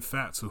double team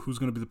Fats, so who's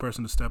going to be the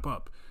person to step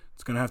up?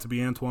 It's going to have to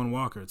be Antoine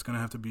Walker. It's going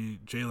to have to be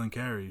Jalen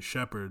Carey,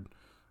 Shepherd,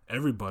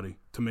 everybody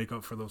to make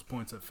up for those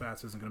points that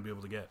Fats isn't going to be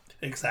able to get.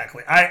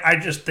 Exactly. I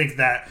just think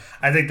that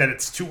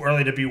it's too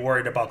early to be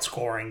worried about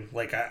scoring.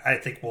 I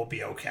think we'll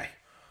be okay.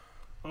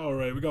 All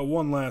right, we got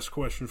one last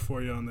question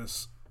for you on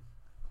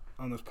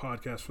on this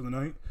podcast for the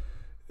night.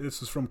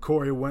 This is from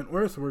Corey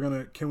Wentworth.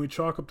 Can we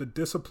chalk up the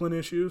discipline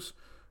issues,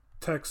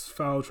 text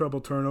foul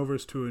trouble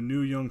turnovers to a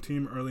new young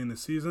team early in the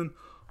season,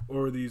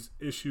 or these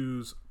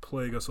issues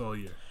plague us all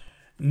year?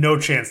 No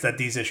chance that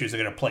these issues are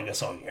going to plague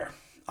us all year.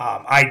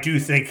 I do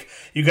think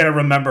you got to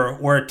remember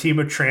we're a team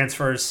of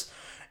transfers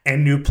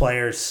and new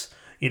players.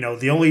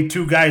 The only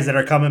two guys that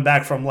are coming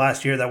back from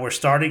last year that we're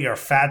starting are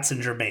Fats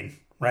and Jermaine,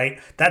 right?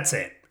 That's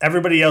it.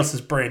 Everybody else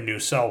is brand new.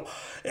 So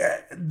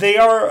they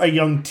are a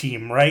young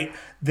team, right?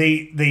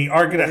 They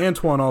are going to...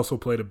 Antoine also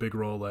played a big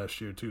role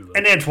last year, too, though.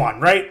 And Antoine,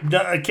 right?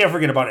 I can't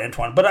forget about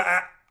Antoine. But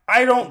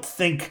I don't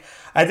think...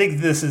 I think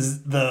this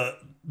is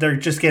they're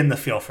just getting the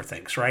feel for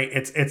things, right?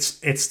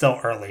 It's still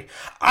early.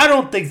 I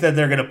don't think that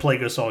they're going to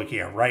plague us all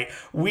year, right?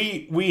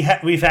 We've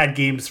had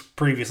games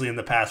previously in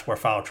the past where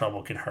foul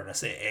trouble can hurt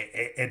us.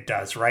 It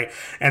does, right?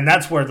 And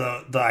that's where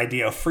the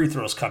idea of free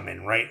throws come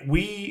in, right?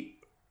 We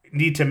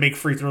need to make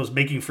free throws.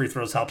 Making free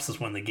throws helps us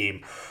win the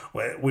game.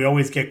 We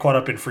always get caught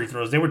up in free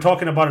throws. They were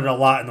talking about it a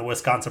lot in the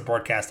Wisconsin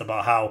broadcast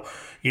about how,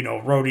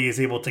 Rhodey is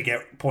able to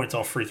get points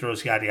off free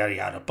throws, yada, yada,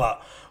 yada.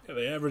 But yeah,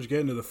 they average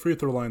getting to the free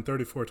throw line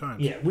 34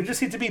 times. Yeah, we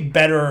just need to be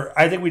better.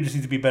 I think we just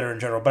need to be better in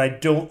general.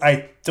 But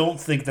I don't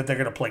think that they're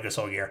going to plague us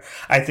all year.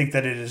 I think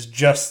that it is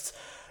just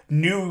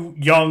new,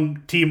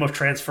 young team of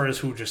transfers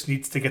who just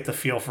needs to get the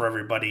feel for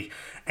everybody.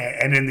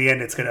 And in the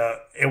end,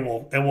 it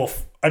will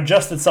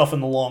adjust itself in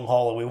the long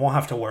haul, and we won't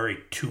have to worry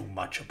too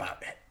much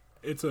about it.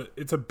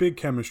 It's a big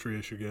chemistry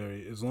issue,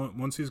 Gary.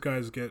 Once these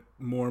guys get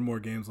more and more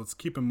games, let's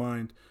keep in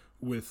mind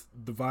with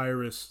the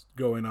virus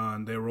going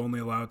on, they were only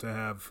allowed to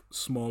have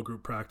small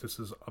group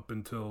practices up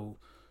until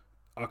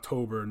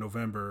October,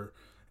 November,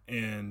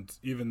 and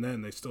even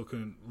then they still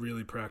couldn't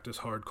really practice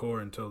hardcore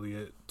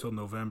until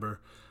November.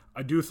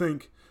 I do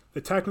think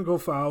the technical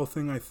foul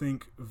thing, I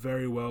think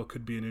very well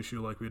could be an issue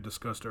like we had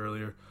discussed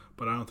earlier,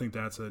 but I don't think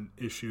that's an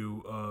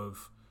issue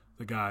of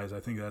the guys.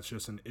 I think that's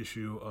just an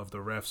issue of the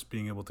refs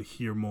being able to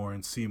hear more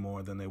and see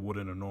more than they would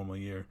in a normal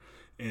year.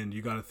 And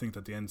you got to think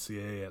that the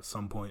NCAA at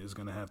some point is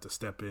going to have to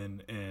step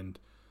in and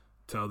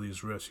tell these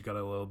refs, you got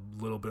a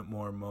little bit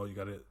more mo, you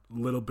got a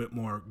little bit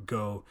more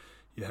go.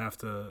 You have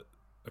to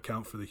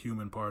account for the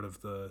human part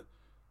of the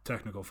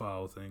technical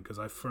foul thing, because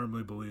I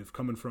firmly believe,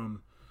 coming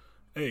from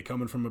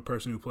a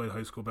person who played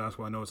high school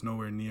basketball, I know it's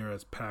nowhere near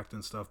as packed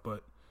and stuff,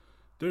 but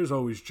there's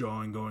always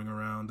jawing going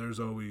around. There's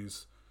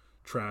always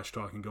trash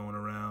talking going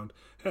around.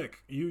 Heck,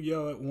 you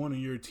yell at one of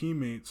your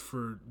teammates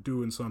for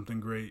doing something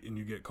great and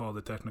you get called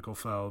a technical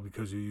foul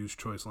because you use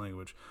choice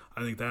language. I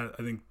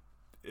think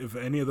if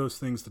any of those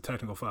things, the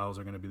technical fouls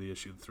are going to be the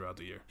issue throughout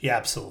the year. Yeah,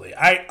 absolutely.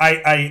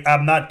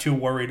 I'm not too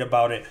worried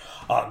about it.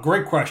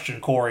 Great question,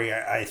 Corey.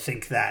 I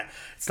think that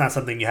it's not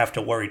something you have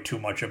to worry too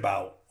much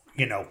about,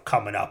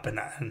 coming up. And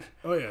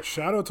oh yeah,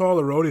 shout out to all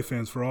the Rhodey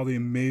fans for all the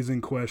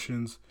amazing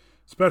questions,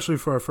 especially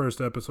for our first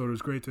episode. It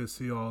was great to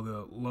see all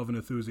the love and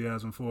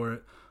enthusiasm for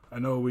it. I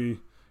know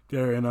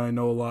Gary and I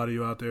know a lot of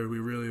you out there. We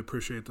really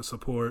appreciate the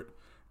support,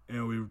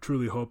 and we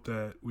truly hope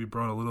that we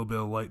brought a little bit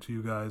of light to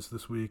you guys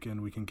this week,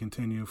 and we can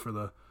continue for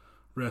the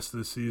rest of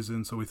the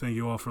season. So we thank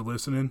you all for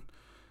listening,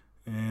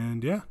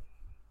 and yeah.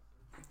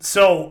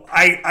 So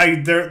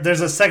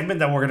there's a segment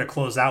that we're going to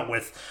close out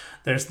with.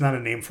 There's not a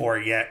name for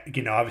it yet.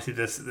 Obviously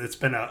it's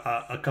been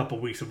a couple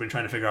weeks we've been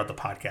trying to figure out the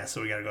podcast,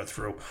 so we got to go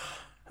through.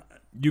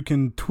 You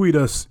can tweet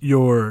us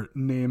your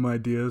name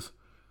ideas.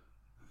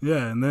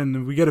 Yeah, and then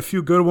if we get a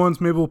few good ones,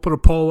 maybe we'll put a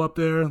poll up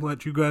there and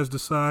let you guys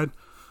decide.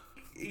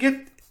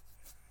 And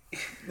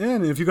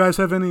if you guys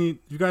have any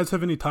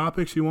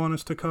topics you want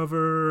us to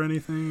cover or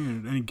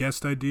anything, or any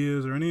guest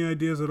ideas or any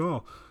ideas at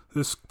all,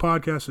 this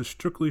podcast is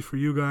strictly for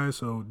you guys,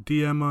 so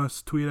DM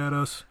us, tweet at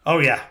us. Oh,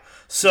 yeah.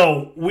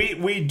 So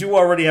we do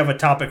already have a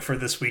topic for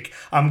this week.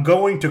 I'm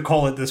going to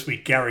call it this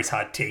week Gary's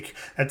Hot Take.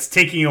 That's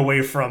taking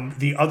away from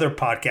the other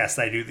podcast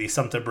I do, the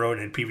Sumter Bruin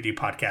and PVD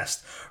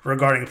podcast,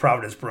 regarding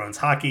Providence Bruins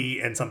hockey,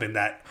 and something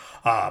that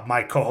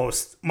my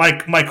co-host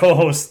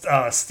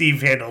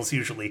Steve handles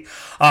usually.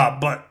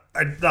 But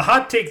the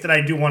hot take that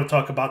I do want to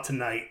talk about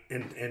tonight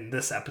in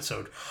this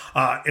episode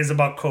is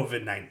about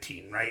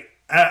COVID-19, right?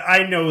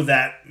 I know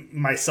that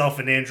myself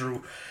and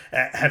Andrew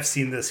have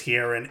seen this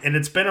here, and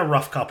it's been a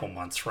rough couple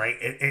months, right?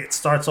 It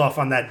starts off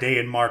on that day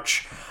in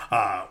March,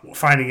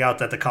 finding out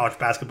that the college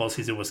basketball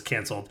season was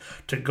canceled,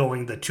 to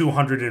going the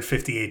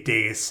 258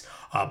 days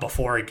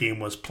before a game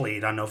was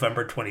played on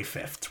November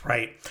 25th,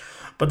 right?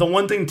 But the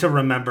one thing to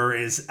remember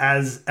is,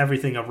 as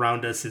everything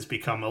around us has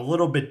become a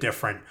little bit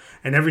different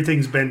and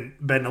everything's been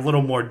a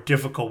little more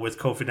difficult with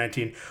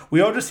COVID-19,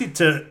 we all just need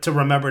to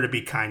remember to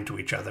be kind to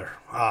each other.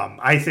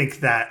 I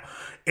think that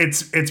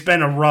it's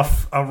been a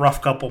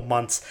rough couple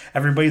months.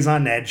 Everybody's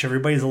on edge.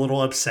 Everybody's a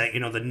little upset.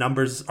 The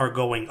numbers are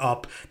going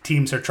up.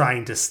 Teams are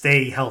trying to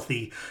stay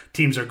healthy.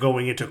 Teams are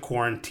going into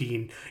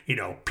quarantine.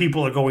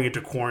 People are going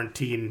into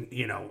quarantine.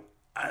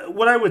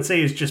 What I would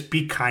say is just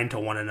be kind to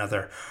one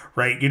another,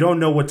 right? You don't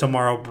know what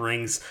tomorrow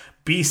brings.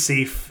 Be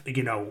safe,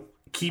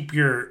 keep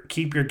your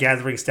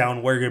gatherings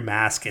down, wear your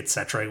mask,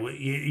 etc.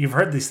 You've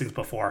heard these things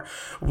before.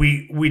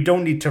 We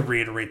don't need to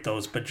reiterate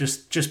those, but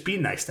just be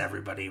nice to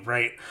everybody,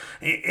 right?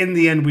 In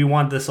the end, we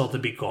want this all to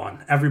be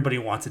gone. Everybody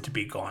wants it to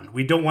be gone.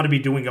 We don't want to be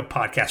doing a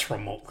podcast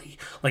remotely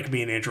like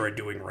me and Andrew are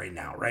doing right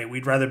now, right?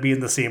 We'd rather be in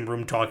the same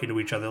room talking to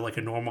each other like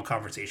a normal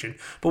conversation,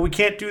 but we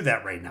can't do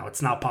that right now.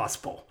 It's not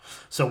possible.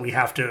 So we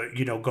have to,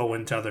 go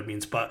into other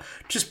means, but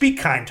just be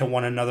kind to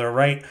one another,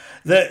 right?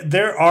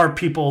 There are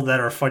people that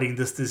are fighting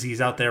this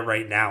disease out there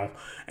right now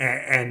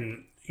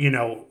and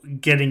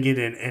getting it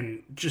in,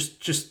 and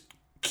just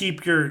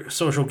keep your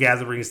social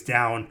gatherings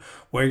down,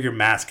 wear your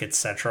mask,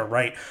 etc.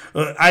 Right?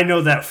 I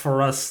know that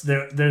for us,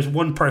 there's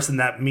one person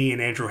that me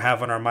and Andrew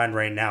have on our mind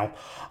right now.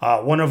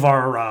 One of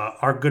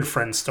our good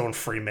friends, Stone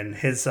Freeman.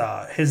 His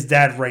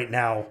dad right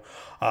now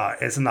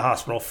is in the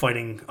hospital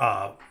fighting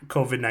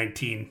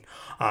COVID-19.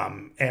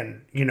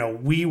 And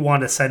we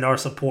want to send our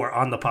support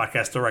on the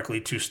podcast directly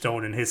to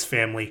Stone and his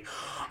family,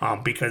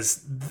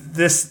 because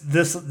this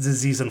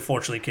disease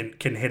unfortunately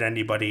can hit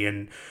anybody,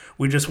 and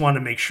we just want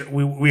to make sure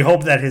we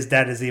hope that his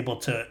dad is able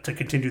to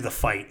continue the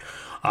fight,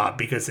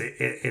 because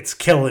it's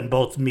killing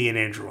both me and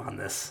Andrew on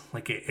this.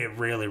 Like it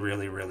really,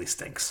 really, really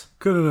stinks.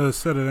 Couldn't have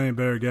said it any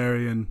better,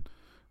 Gary. And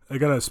I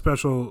got a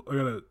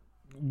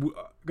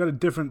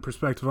different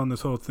perspective on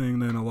this whole thing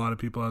than a lot of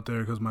people out there,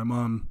 because my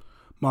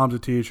mom's a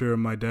teacher,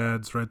 and my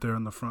dad's right there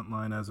on the front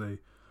line as a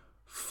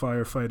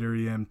firefighter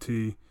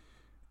EMT,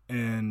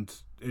 and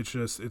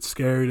it's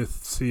scary to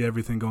see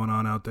everything going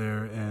on out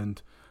there,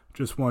 and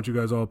just want you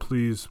guys all,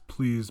 please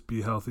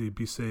be healthy,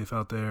 be safe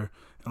out there,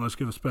 and let's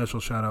give a special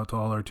shout out to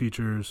all our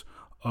teachers,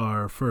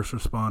 our first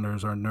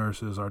responders, our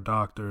nurses, our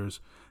doctors,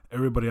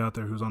 everybody out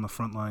there who's on the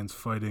front lines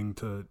fighting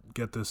to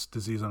get this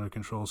disease under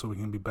control so we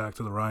can be back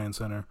to the Ryan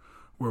Center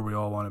where we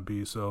all want to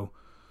be. So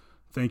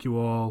thank you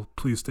all.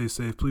 Please stay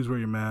safe. Please wear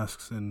your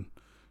masks, and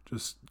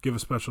just give a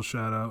special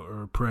shout out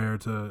or a prayer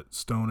to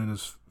Stone and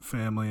his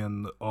family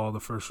and all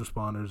the first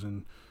responders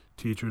and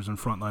teachers and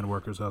frontline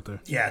workers out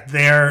there. Yeah,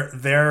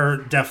 they're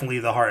definitely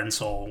the heart and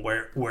soul.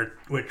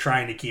 We're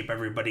trying to keep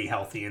everybody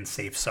healthy and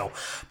safe. So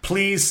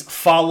please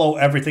follow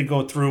everything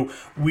go through.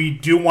 We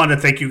do want to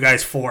thank you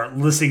guys for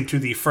listening to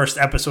the first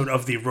episode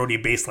of the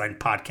Roadie Baseline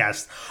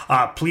podcast.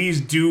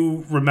 Please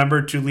do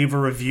remember to leave a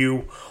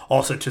review.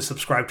 Also to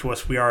subscribe to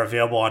us. We are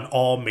available on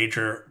all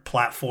major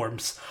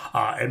platforms,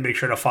 and make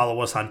sure to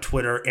follow us on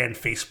Twitter and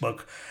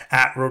Facebook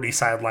at Roadie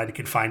Sideline. You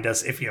can find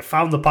us. If you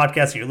found the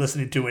podcast and you're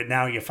listening to it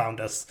now, you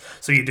found us.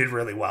 So you did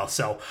really well.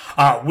 So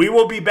we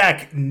will be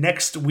back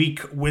next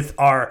week with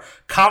our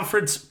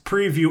conference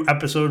preview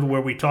episode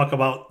where we talk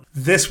about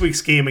this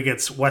week's game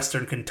against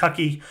Western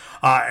Kentucky,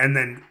 and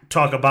then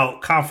talk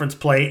about conference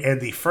play and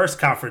the first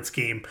conference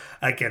game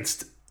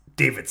against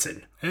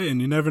Davidson. Hey,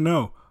 and you never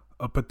know.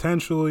 We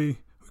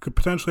could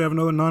potentially have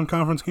another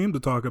non-conference game to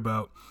talk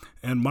about.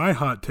 And my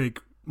hot take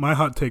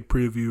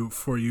preview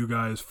for you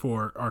guys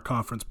for our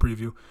conference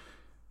preview: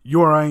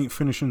 URI ain't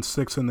finishing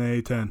 6th in the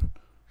A-10.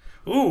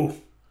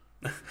 Ooh.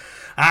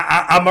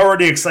 I'm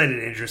already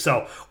excited, Andrew.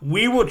 So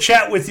we will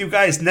chat with you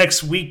guys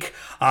next week.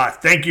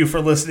 Thank you for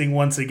listening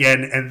once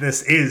again. And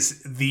this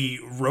is the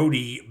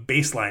Roadie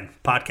Baseline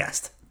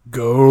podcast.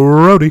 Go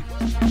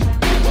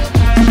Roadie.